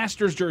black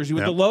Masters jersey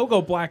with the logo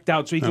blacked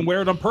out so he can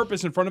wear it on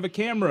purpose in front of a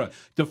camera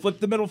to flip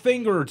the middle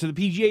finger to the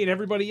PGA and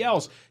everybody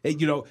else.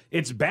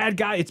 It's bad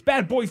guy. It's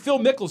bad boy Phil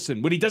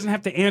Mickelson when he doesn't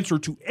have to answer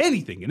to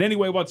anything in any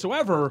way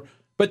whatsoever.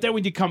 But then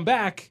when you come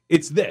back,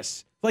 it's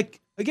this. Like,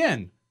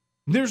 again,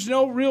 there's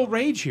no real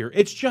rage here.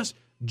 It's just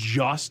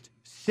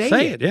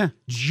say it. Yeah.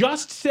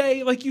 Just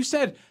say, like you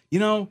said,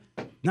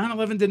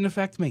 9/11 didn't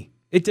affect me.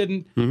 It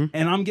didn't. Mm-hmm.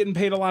 And I'm getting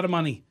paid a lot of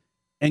money.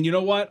 And you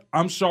know what?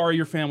 I'm sorry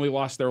your family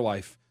lost their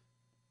life.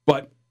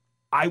 But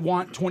I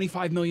want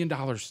 $25 million,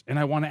 and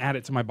I want to add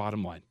it to my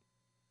bottom line.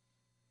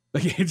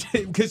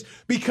 Because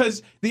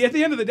at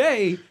the end of the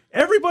day,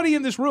 everybody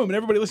in this room and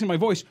everybody listening to my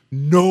voice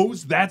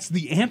knows that's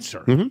the answer.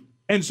 Mm-hmm.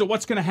 And so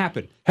what's going to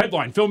happen?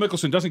 Headline, Phil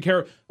Mickelson doesn't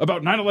care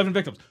about 9/11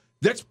 victims.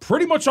 That's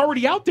pretty much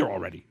already out there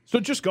already. So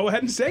just go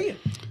ahead and say it.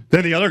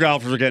 Then the other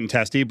golfers are getting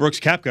testy.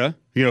 Brooks Koepka,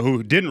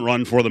 who didn't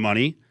run for the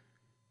money,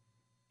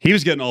 he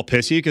was getting all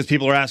pissy because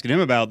people are asking him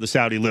about the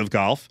Saudi Live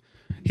Golf.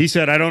 He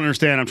said, I don't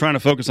understand. I'm trying to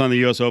focus on the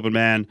U.S. Open,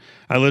 man.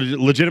 I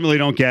legitimately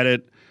don't get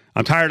it.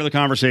 I'm tired of the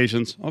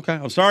conversations. Okay,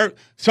 I'm sorry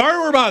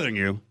we're bothering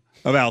you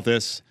about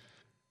this.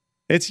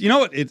 It's,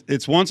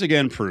 it's once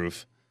again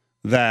proof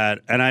that,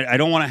 and I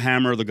don't want to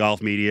hammer the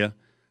golf media,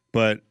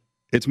 but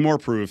it's more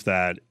proof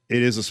that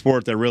it is a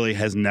sport that really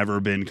has never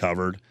been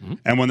covered. Mm-hmm.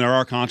 And when there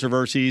are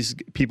controversies,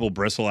 people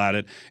bristle at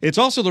it. It's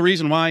also the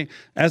reason why,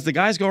 as the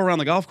guys go around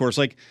the golf course,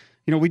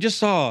 we just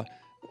saw,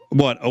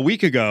 a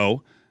week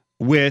ago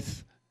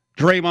with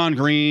Draymond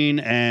Green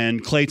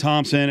and Klay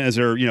Thompson as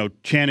they're,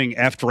 chanting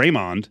F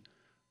Draymond,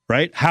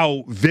 right?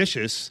 How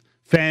vicious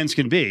fans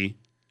can be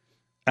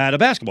at a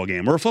basketball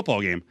game or a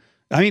football game.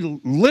 I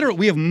mean, literally,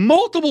 we have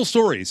multiple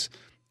stories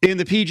in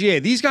the PGA.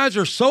 These guys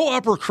are so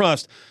upper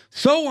crust,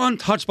 so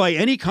untouched by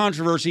any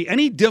controversy,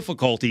 any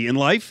difficulty in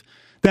life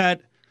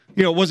that,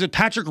 was it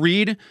Patrick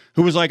Reed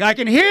who was like, I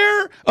can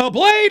hear a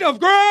blade of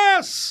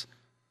grass?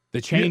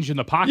 The change in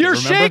the pocket, You're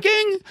remember?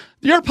 shaking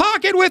your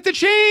pocket with the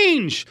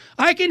change.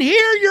 I can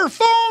hear your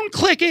phone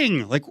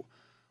clicking. Like,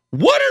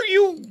 what are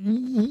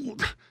you...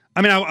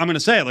 I mean, I'm going to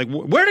say it. Like,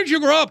 where did you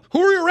grow up?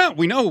 Who are you around?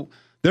 We know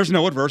there's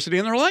no adversity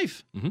in their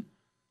life. Mm-hmm.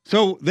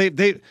 So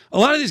a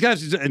lot of these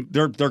guys,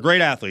 they're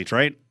great athletes,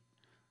 right?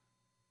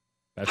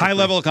 High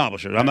level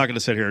accomplishment. I'm not going to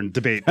sit here and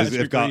debate.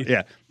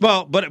 Yeah.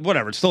 Well, but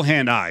whatever. It's still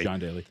hand-eye. John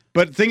Daly.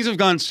 But things have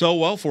gone so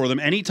well for them.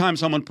 Anytime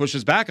someone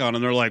pushes back on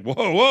them, they're like,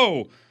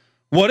 whoa,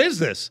 what is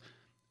this?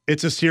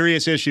 It's a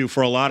serious issue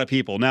for a lot of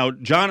people. Now,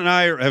 John and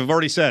I have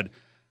already said,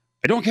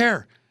 I don't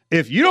care.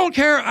 If you don't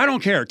care, I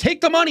don't care.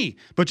 Take the money.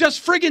 But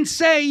just friggin'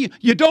 say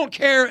you don't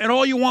care and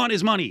all you want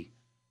is money.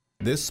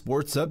 This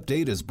sports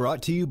update is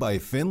brought to you by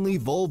Finley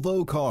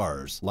Volvo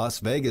Cars, Las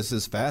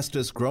Vegas's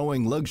fastest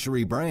growing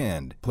luxury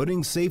brand,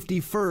 putting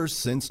safety first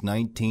since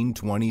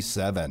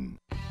 1927.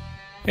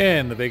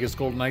 And the Vegas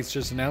Golden Knights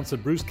just announced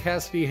that Bruce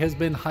Cassidy has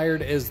been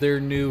hired as their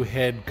new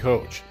head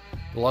coach.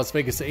 The Las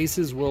Vegas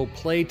Aces will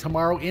play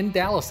tomorrow in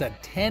Dallas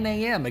at 10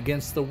 a.m.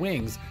 against the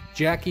Wings.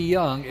 Jackie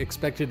Young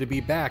expected to be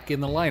back in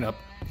the lineup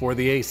for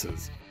the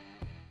Aces.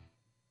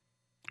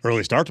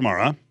 Early start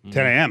tomorrow, huh?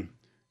 10 a.m.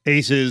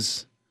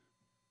 Aces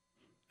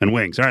and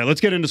Wings. All right,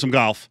 let's get into some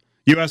golf.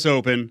 U.S.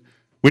 Open.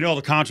 We know all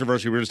the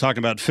controversy. We were just talking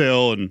about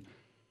Phil and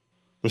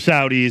the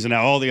Saudis and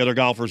now all the other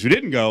golfers who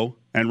didn't go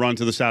and run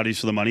to the Saudis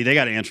for the money. They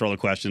got to answer all the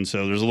questions,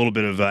 so there's a little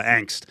bit of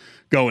angst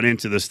going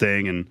into this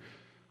thing. And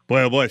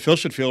boy, oh boy, Phil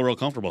should feel real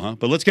comfortable, huh?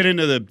 But let's get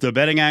into the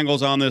betting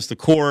angles on this, the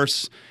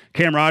course.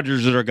 Cam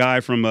Rogers is our guy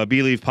from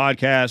Believe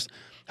Podcast,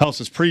 helps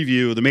us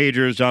preview the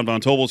majors. John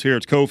Von Tobel's here.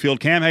 It's Cofield.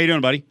 Cam, how you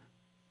doing, buddy?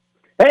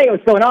 Hey,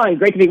 what's going on?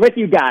 Great to be with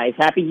you guys.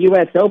 Happy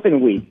U.S.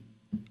 Open week.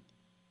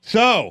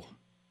 So,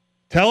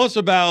 tell us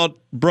about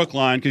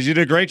Brookline, because you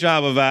did a great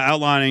job of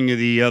outlining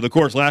the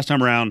course last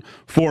time around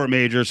for a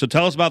major. So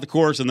tell us about the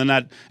course, and then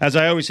that, as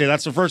I always say,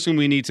 that's the first thing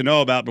we need to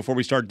know about before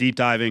we start deep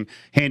diving,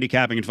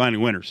 handicapping, and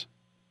finding winners.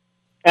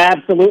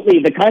 Absolutely.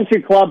 The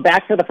Country Club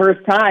back for the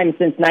first time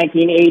since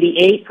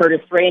 1988.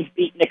 Curtis Strange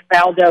beat Nick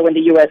Faldo in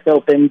the U.S.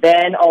 Open,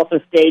 then also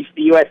staged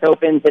the U.S.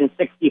 Opens in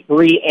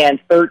 63 and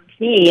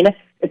 13.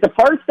 It's a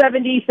par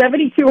 70,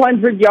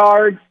 7,200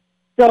 yards.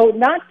 So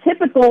not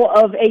typical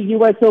of a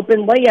U.S.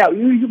 Open layout.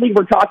 Usually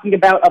we're talking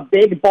about a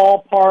big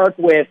ballpark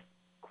with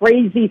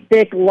crazy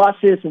thick,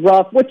 luscious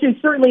rough, which is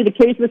certainly the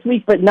case this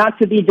week, but not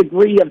to the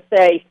degree of,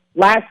 say,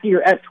 last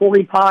year at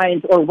Torrey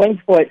Pines or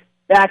Winged Foot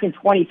back in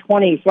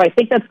 2020. So I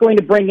think that's going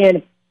to bring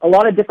in a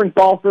lot of different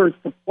golfers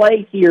to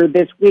play here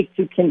this week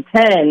to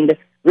contend.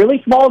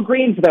 Really small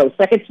greens, though.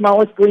 Second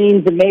smallest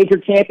greens in major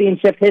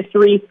championship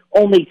history.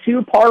 Only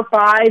 2 par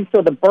 5s,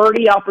 so the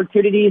birdie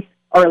opportunities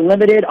are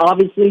limited.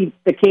 Obviously,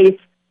 the case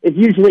is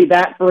usually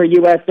that for a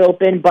U.S.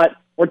 Open, but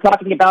we're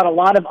talking about a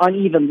lot of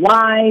uneven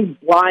lines,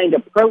 blind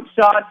approach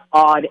shots,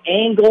 odd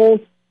angles.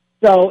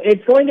 So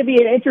it's going to be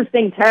an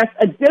interesting test,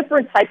 a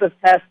different type of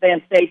test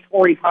than, say,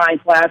 Torrey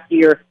Pines last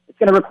year. It's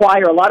going to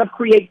require a lot of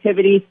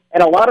creativity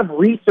and a lot of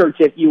research,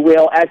 if you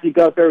will, as you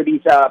go through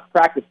these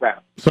practice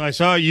rounds. So I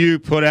saw you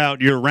put out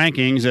your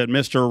rankings at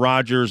Mr.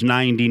 Rogers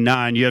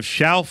 99. You have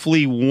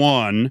Schauffele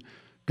 1.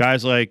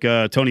 Guys like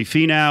Tony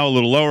Finau, a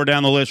little lower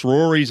down the list.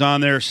 Rory's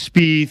on there.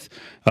 Spieth,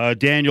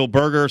 Daniel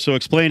Berger. So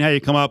explain how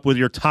you come up with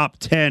your top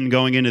 10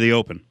 going into the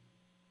Open.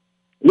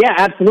 Yeah,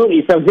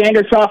 absolutely. So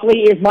Xander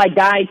Schauffele is my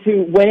guy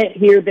to win it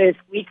here this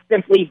week,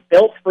 simply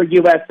built for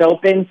U.S.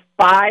 Opens.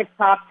 5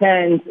 top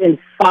 10s in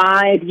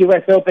 5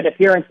 U.S. Open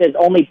appearances.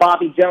 Only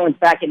Bobby Jones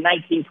back in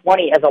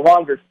 1920 has a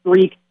longer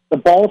streak. The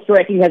ball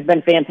striking has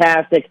been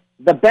fantastic.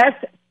 The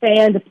best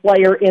sand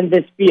player in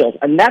this field.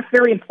 And that's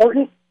very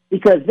important,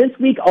 because this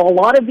week a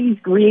lot of these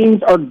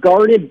greens are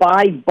guarded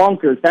by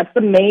bunkers. That's the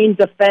main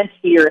defense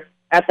here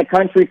at the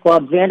Country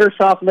Club. Xander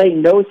Schauffele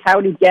knows how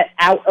to get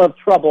out of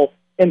trouble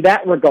in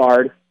that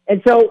regard.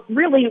 And so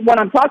really when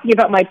I'm talking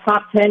about my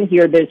top 10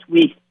 here this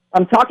week,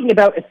 I'm talking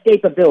about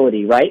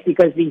escapability, right?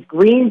 Because these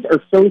greens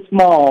are so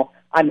small,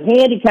 I'm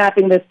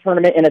handicapping this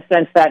tournament in a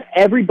sense that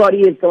everybody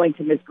is going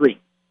to miss greens,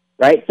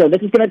 right? So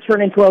this is going to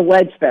turn into a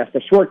ledge fest,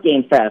 a short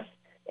game fest,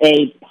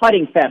 a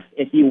putting fest,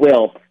 if you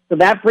will. So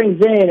that brings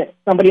in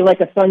somebody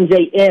like a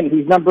Sungjae Im,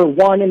 who's number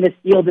 1 in this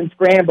field in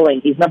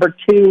scrambling. He's number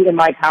 2 in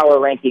my power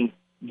rankings.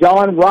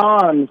 Jon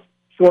Rahm's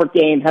short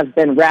game has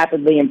been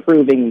rapidly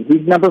improving.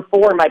 He's number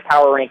 4 in my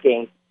power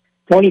rankings.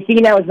 Tony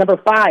Finau is number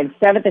 5,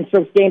 7th in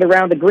strokes gained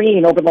around the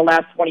green over the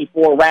last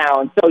 24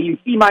 rounds. So you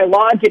see my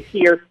logic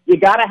here. You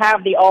got to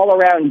have the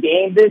all-around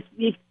game this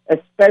week,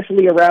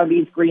 especially around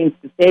these greens,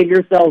 to save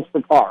yourselves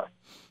for par.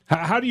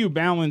 How do you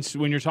balance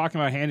when you're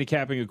talking about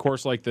handicapping a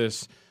course like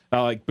this,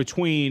 like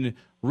between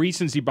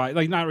recency bias,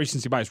 like not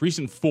recency bias,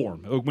 recent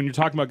form? When you're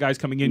talking about guys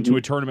coming into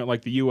a tournament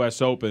like the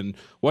U.S. Open,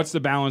 what's the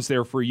balance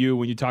there for you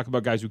when you talk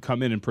about guys who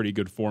come in pretty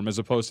good form as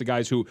opposed to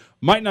guys who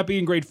might not be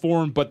in great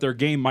form, but their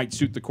game might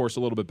suit the course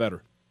a little bit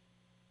better?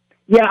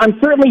 Yeah, I'm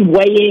certainly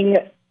weighing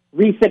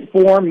recent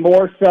form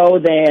more so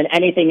than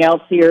anything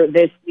else here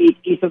this week.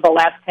 Each of the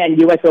last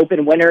 10 U.S.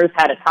 Open winners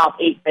had a top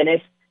 8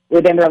 finish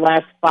within their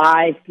last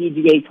 5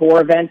 PGA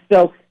Tour events.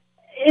 So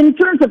in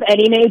terms of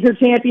any major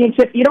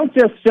championship, you don't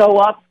just show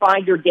up,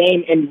 find your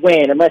game, and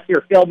win, unless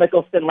you're Phil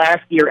Mickelson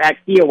last year at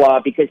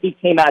Kiowa, because he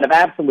came out of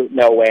absolute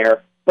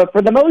nowhere. But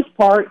for the most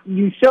part,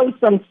 you show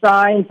some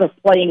signs of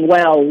playing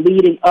well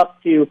leading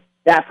up to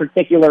that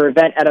particular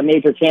event at a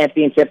major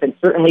championship, and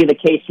certainly the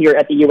case here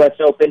at the U.S.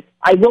 Open.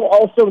 I will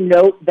also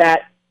note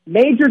that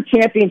major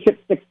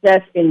championship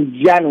success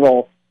in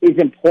general is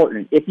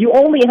important. If you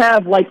only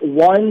have like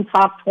one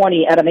top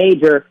 20 at a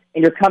major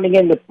and you're coming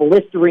in with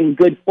blistering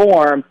good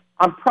form,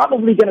 I'm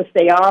probably going to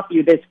stay off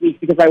you this week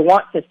because I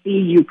want to see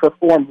you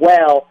perform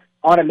well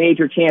on a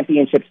major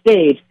championship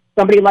stage.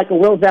 Somebody like a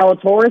Will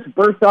Zalatoris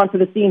burst onto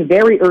the scene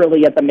very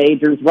early at the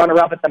majors,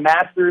 runner-up at the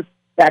Masters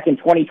back in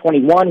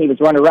 2021. He was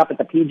runner-up at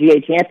the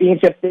PGA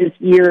Championship this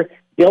year,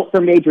 built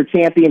for major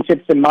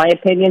championships, in my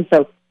opinion.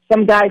 So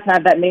some guys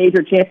have that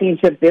major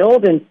championship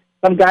build, and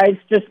some guys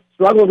just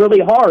struggle really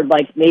hard,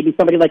 like maybe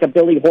somebody like a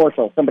Billy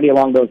Horschel, somebody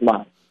along those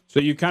lines. So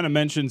you kind of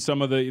mentioned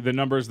some of the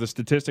numbers, the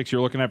statistics you're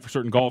looking at for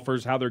certain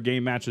golfers, how their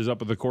game matches up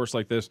with a course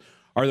like this.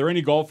 Are there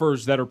any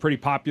golfers that are pretty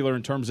popular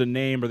in terms of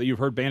name or that you've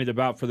heard bandied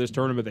about for this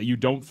tournament that you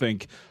don't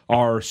think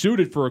are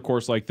suited for a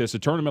course like this, a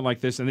tournament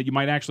like this, and that you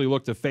might actually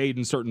look to fade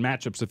in certain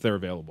matchups if they're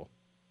available?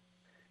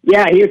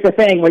 Yeah, here's the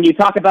thing. When you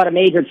talk about a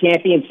major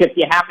championship,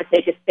 you have to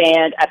take a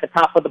stand at the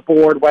top of the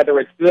board, whether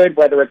it's good,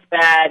 whether it's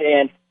bad.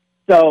 And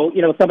so,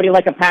 somebody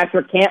like a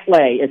Patrick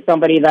Cantlay is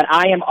somebody that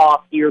I am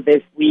off here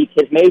this week.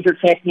 His major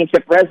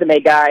championship resume,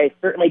 guys,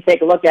 certainly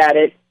take a look at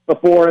it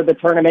before the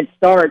tournament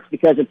starts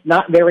because it's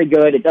not very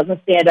good. It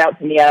doesn't stand out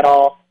to me at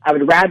all. I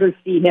would rather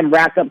see him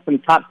rack up some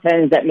top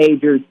tens at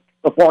majors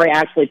before I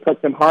actually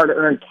put some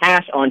hard-earned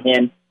cash on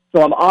him.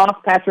 So I'm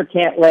off Patrick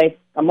Cantlay.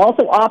 I'm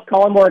also off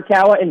Colin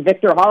Morikawa and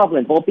Victor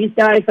Hovland. Both these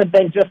guys have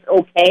been just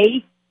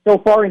okay so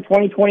far in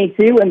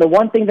 2022, and the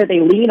one thing that they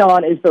lean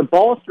on is their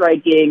ball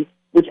striking,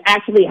 which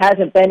actually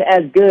hasn't been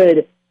as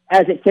good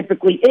as it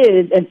typically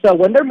is. And so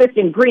when they're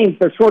missing greens,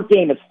 their short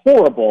game is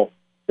horrible.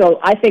 So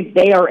I think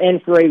they are in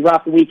for a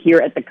rough week here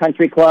at the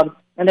Country Club.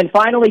 And then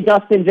finally,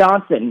 Dustin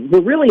Johnson,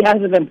 who really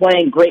hasn't been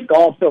playing great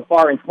golf so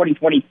far in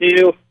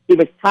 2022. He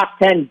was top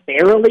 10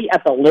 barely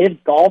at the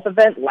LIV golf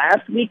event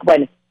last week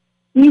when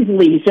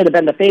easily he should have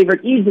been the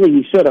favorite. Easily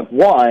he should have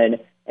won.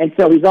 And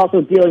so he's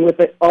also dealing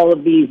with all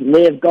of these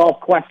LIV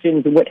golf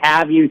questions and what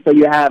have you. So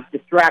you have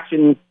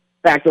distractions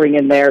factoring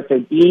in there. So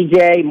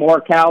DJ,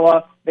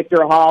 Morikawa, Victor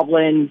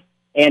Hovland,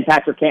 and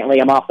Patrick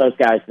Cantlay. I'm off those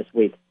guys this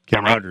week.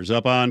 Cam Rogers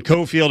up on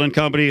Cofield and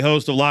Company,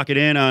 host of Lock It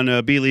In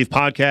on Believe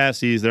Podcast.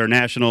 He's their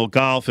national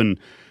golf and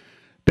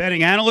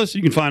betting analyst.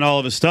 You can find all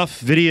of his stuff,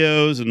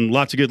 videos, and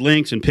lots of good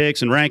links and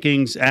picks and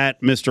rankings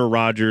at Mr.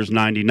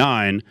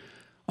 Rogers99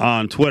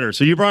 on Twitter.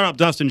 So you brought up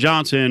Dustin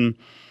Johnson.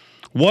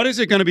 What is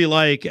it going to be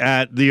like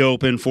at the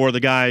Open for the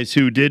guys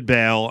who did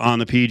bail on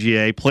the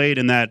PGA, played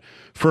in that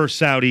first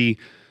Saudi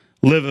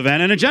LIV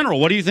event? And in general,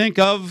 what do you think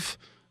of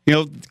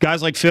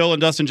guys like Phil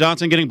and Dustin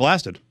Johnson getting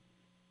blasted?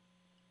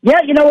 Yeah,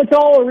 it's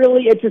all a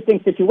really interesting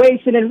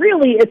situation, and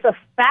really it's a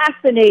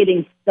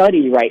fascinating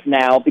study right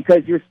now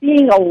because you're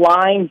seeing a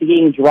line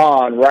being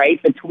drawn, right,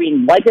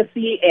 between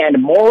legacy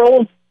and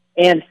morals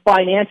and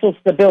financial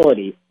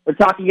stability. We're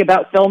talking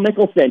about Phil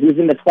Mickelson, who's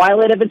in the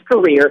twilight of his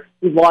career,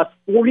 who's lost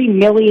 $40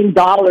 million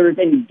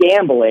in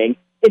gambling.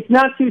 It's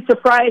not too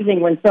surprising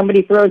when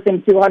somebody throws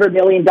him $200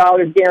 million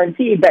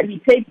guaranteed that he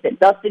takes it.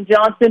 Dustin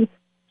Johnson,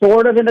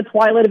 sort of in the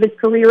twilight of his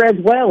career as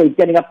well. He's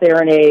getting up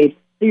there in age.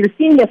 So you're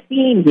seeing a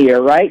theme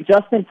here, right?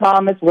 Justin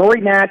Thomas,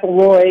 Rory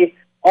McIlroy,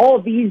 all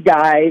of these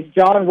guys,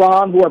 Jon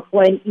Rahm, who are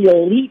playing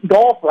elite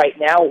golf right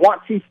now,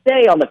 want to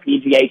stay on the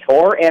PGA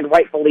Tour, and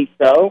rightfully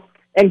so.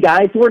 And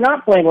guys who are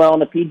not playing well on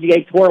the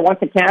PGA Tour want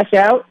to cash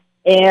out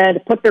and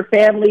put their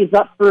families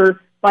up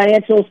for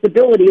financial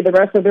stability the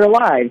rest of their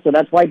lives. So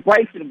that's why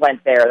Bryson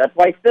went there. That's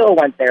why Phil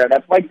went there.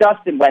 That's why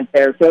Dustin went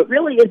there. So it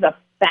really is a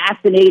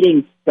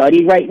fascinating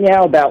study right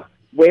now about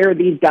where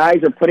these guys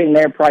are putting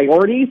their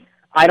priorities.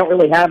 I don't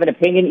really have an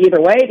opinion either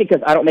way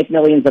because I don't make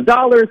millions of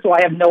dollars, so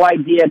I have no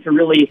idea to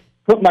really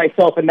put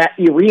myself in that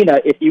arena,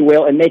 if you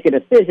will, and make a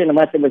decision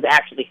unless it was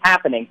actually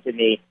happening to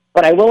me.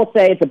 But I will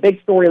say it's a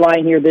big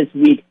storyline here this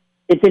week.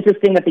 It's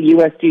interesting that the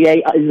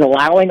USGA is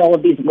allowing all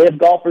of these LIV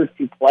golfers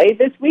to play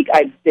this week.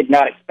 I did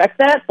not expect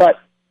that, but,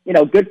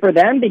 good for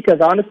them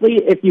because,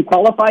 honestly, if you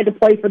qualify to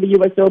play for the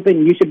U.S.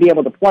 Open, you should be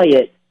able to play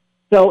it.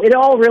 So it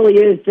all really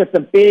is just a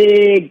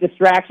big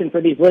distraction for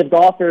these LIV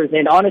golfers,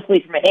 and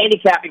honestly, from a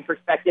handicapping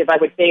perspective, I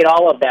would fade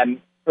all of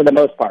them for the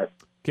most part.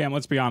 Cam,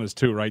 let's be honest,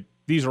 too, right?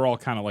 These are all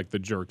kind of like the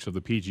jerks of the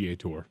PGA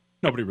Tour.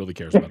 Nobody really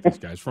cares about these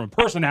guys from a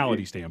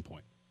personality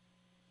standpoint.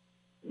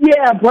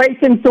 Yeah,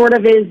 Bryson sort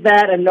of is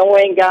that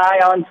annoying guy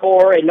on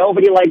tour, and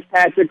nobody likes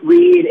Patrick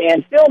Reed,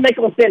 and Phil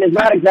Mickelson is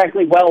not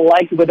exactly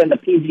well-liked within the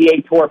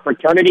PGA Tour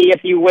fraternity,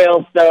 if you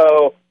will,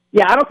 so...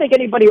 Yeah, I don't think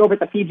anybody over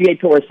at the PGA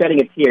Tour is shedding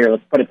a tear,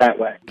 let's put it that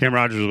way. Cam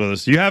Rogers is with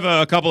us. You have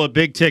a couple of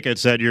big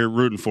tickets that you're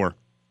rooting for.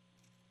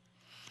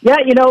 Yeah,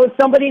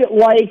 somebody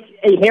like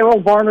a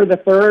Harold Varner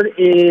III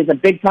is a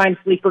big-time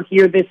sleeper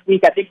here this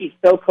week. I think he's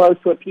so close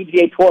to a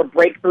PGA Tour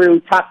breakthrough,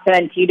 top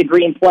 10 tee to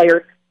green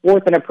player.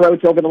 fourth in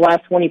approach over the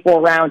last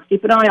 24 rounds.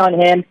 Keep an eye on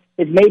him.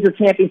 His major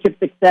championship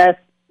success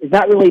is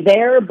not really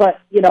there, but,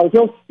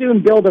 he'll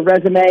soon build a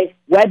resume.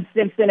 Webb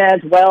Simpson as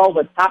well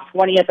was top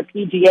 20 at the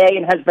PGA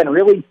and has been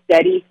really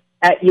steady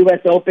at U.S.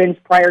 Opens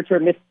prior to a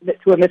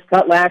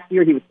miscut last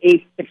year. He was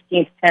 8th,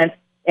 16th, 10th,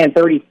 and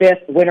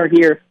 35th winner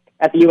here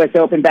at the U.S.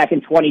 Open back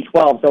in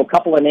 2012. So a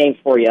couple of names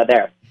for you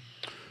there.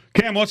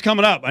 Cam, what's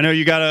coming up? I know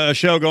you got a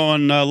show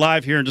going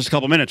live here in just a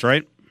couple minutes,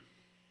 right?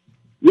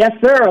 Yes,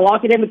 sir.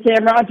 Lock it in with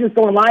Cam Rogers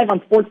going live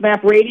on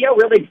SportsMap Radio.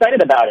 Really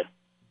excited about it.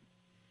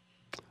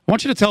 I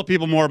want you to tell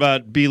people more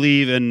about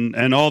Believe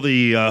and all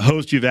the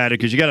hosts you've added,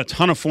 because you got a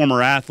ton of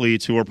former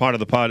athletes who are part of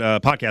the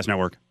podcast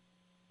network.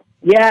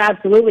 Yeah,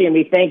 absolutely, and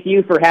we thank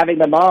you for having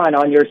them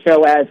on your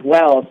show as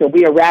well. So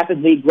we are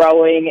rapidly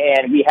growing,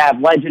 and we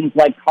have legends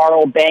like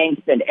Carl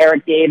Banks and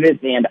Eric Davis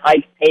and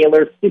Ike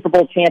Taylor, Super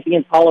Bowl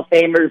champions, Hall of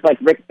Famers like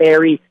Rick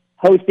Barry,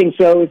 hosting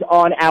shows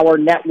on our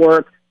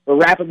network. We're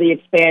rapidly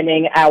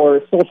expanding our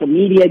social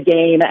media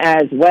game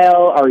as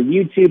well, our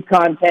YouTube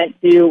content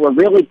too. We're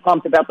really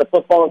pumped about the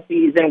football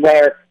season,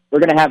 where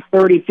we're going to have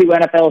 32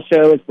 NFL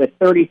shows with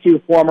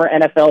 32 former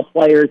NFL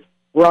players.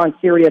 We're on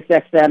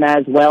SiriusXM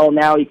as well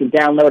now. You can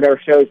download our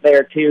shows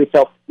there too.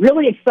 So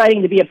really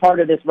exciting to be a part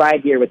of this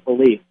ride here with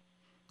Believe.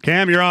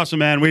 Cam, you're awesome,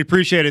 man. We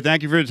appreciate it.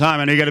 Thank you for your time.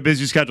 I know you got a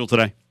busy schedule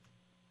today.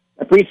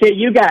 Appreciate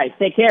you guys.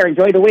 Take care.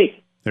 Enjoy the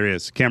week. There he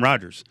is, Cam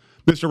Rogers.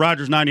 Mr.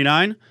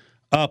 Rogers99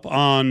 up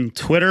on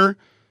Twitter.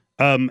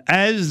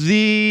 As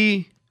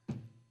the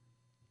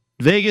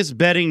Vegas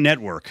Betting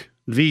Network,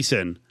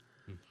 VSiN,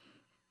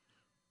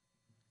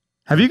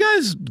 have you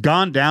guys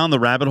gone down the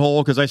rabbit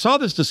hole? Because I saw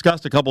this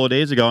discussed a couple of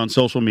days ago on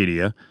social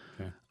media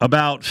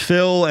about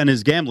Phil and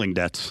his gambling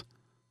debts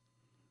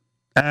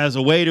as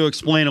a way to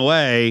explain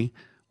away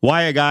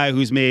why a guy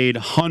who's made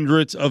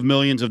hundreds of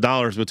millions of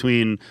dollars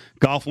between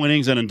golf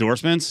winnings and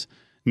endorsements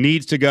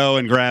needs to go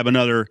and grab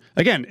another.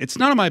 Again, it's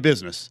none of my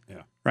business,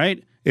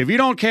 right? If you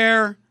don't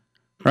care,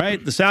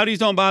 right, the Saudis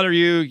don't bother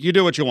you, you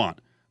do what you want.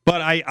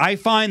 But I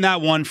find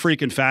that one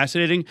freaking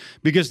fascinating,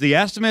 because the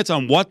estimates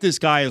on what this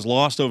guy has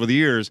lost over the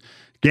years,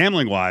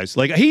 gambling-wise,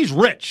 like, he's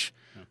rich.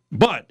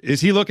 But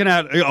is he looking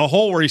at a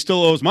hole where he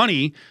still owes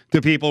money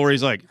to people where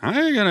he's like,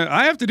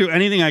 I have to do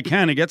anything I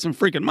can to get some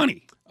freaking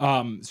money?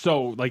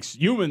 So, like,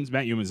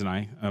 Matt Humans and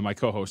I, my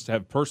co-host,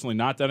 have personally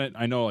not done it.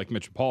 I know, like,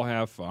 Mitch and Paul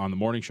have on the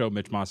morning show,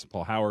 Mitch Moss and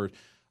Paul Howard,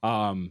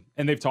 and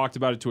they've talked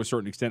about it to a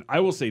certain extent.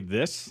 I will say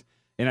this,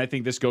 and I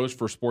think this goes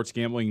for sports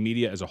gambling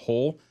media as a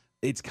whole.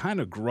 It's kind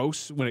of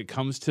gross when it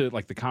comes to,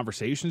 like, the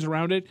conversations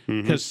around it,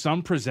 because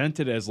some present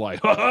it as like,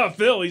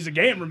 Phil, he's a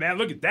gamer, man.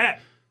 Look at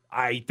that.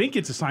 I think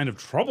it's a sign of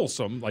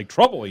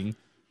troubling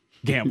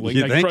gambling,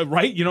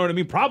 right? You know what I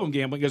mean? Problem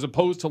gambling, as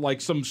opposed to,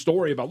 like, some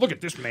story about, look at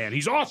this man,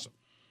 he's awesome.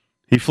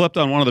 He flipped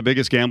on one of the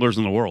biggest gamblers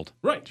in the world.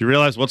 Right. Do you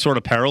realize what sort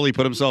of peril he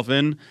put himself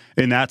in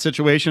that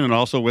situation, and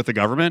also with the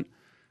government?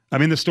 I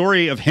mean, the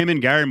story of him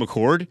and Gary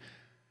McCord,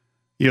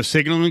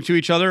 signaling to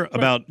each other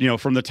about,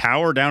 from the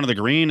tower down to the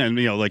green, and,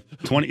 like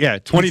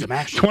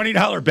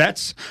 $20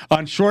 bets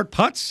on short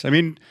putts. I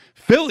mean,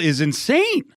 Phil is insane.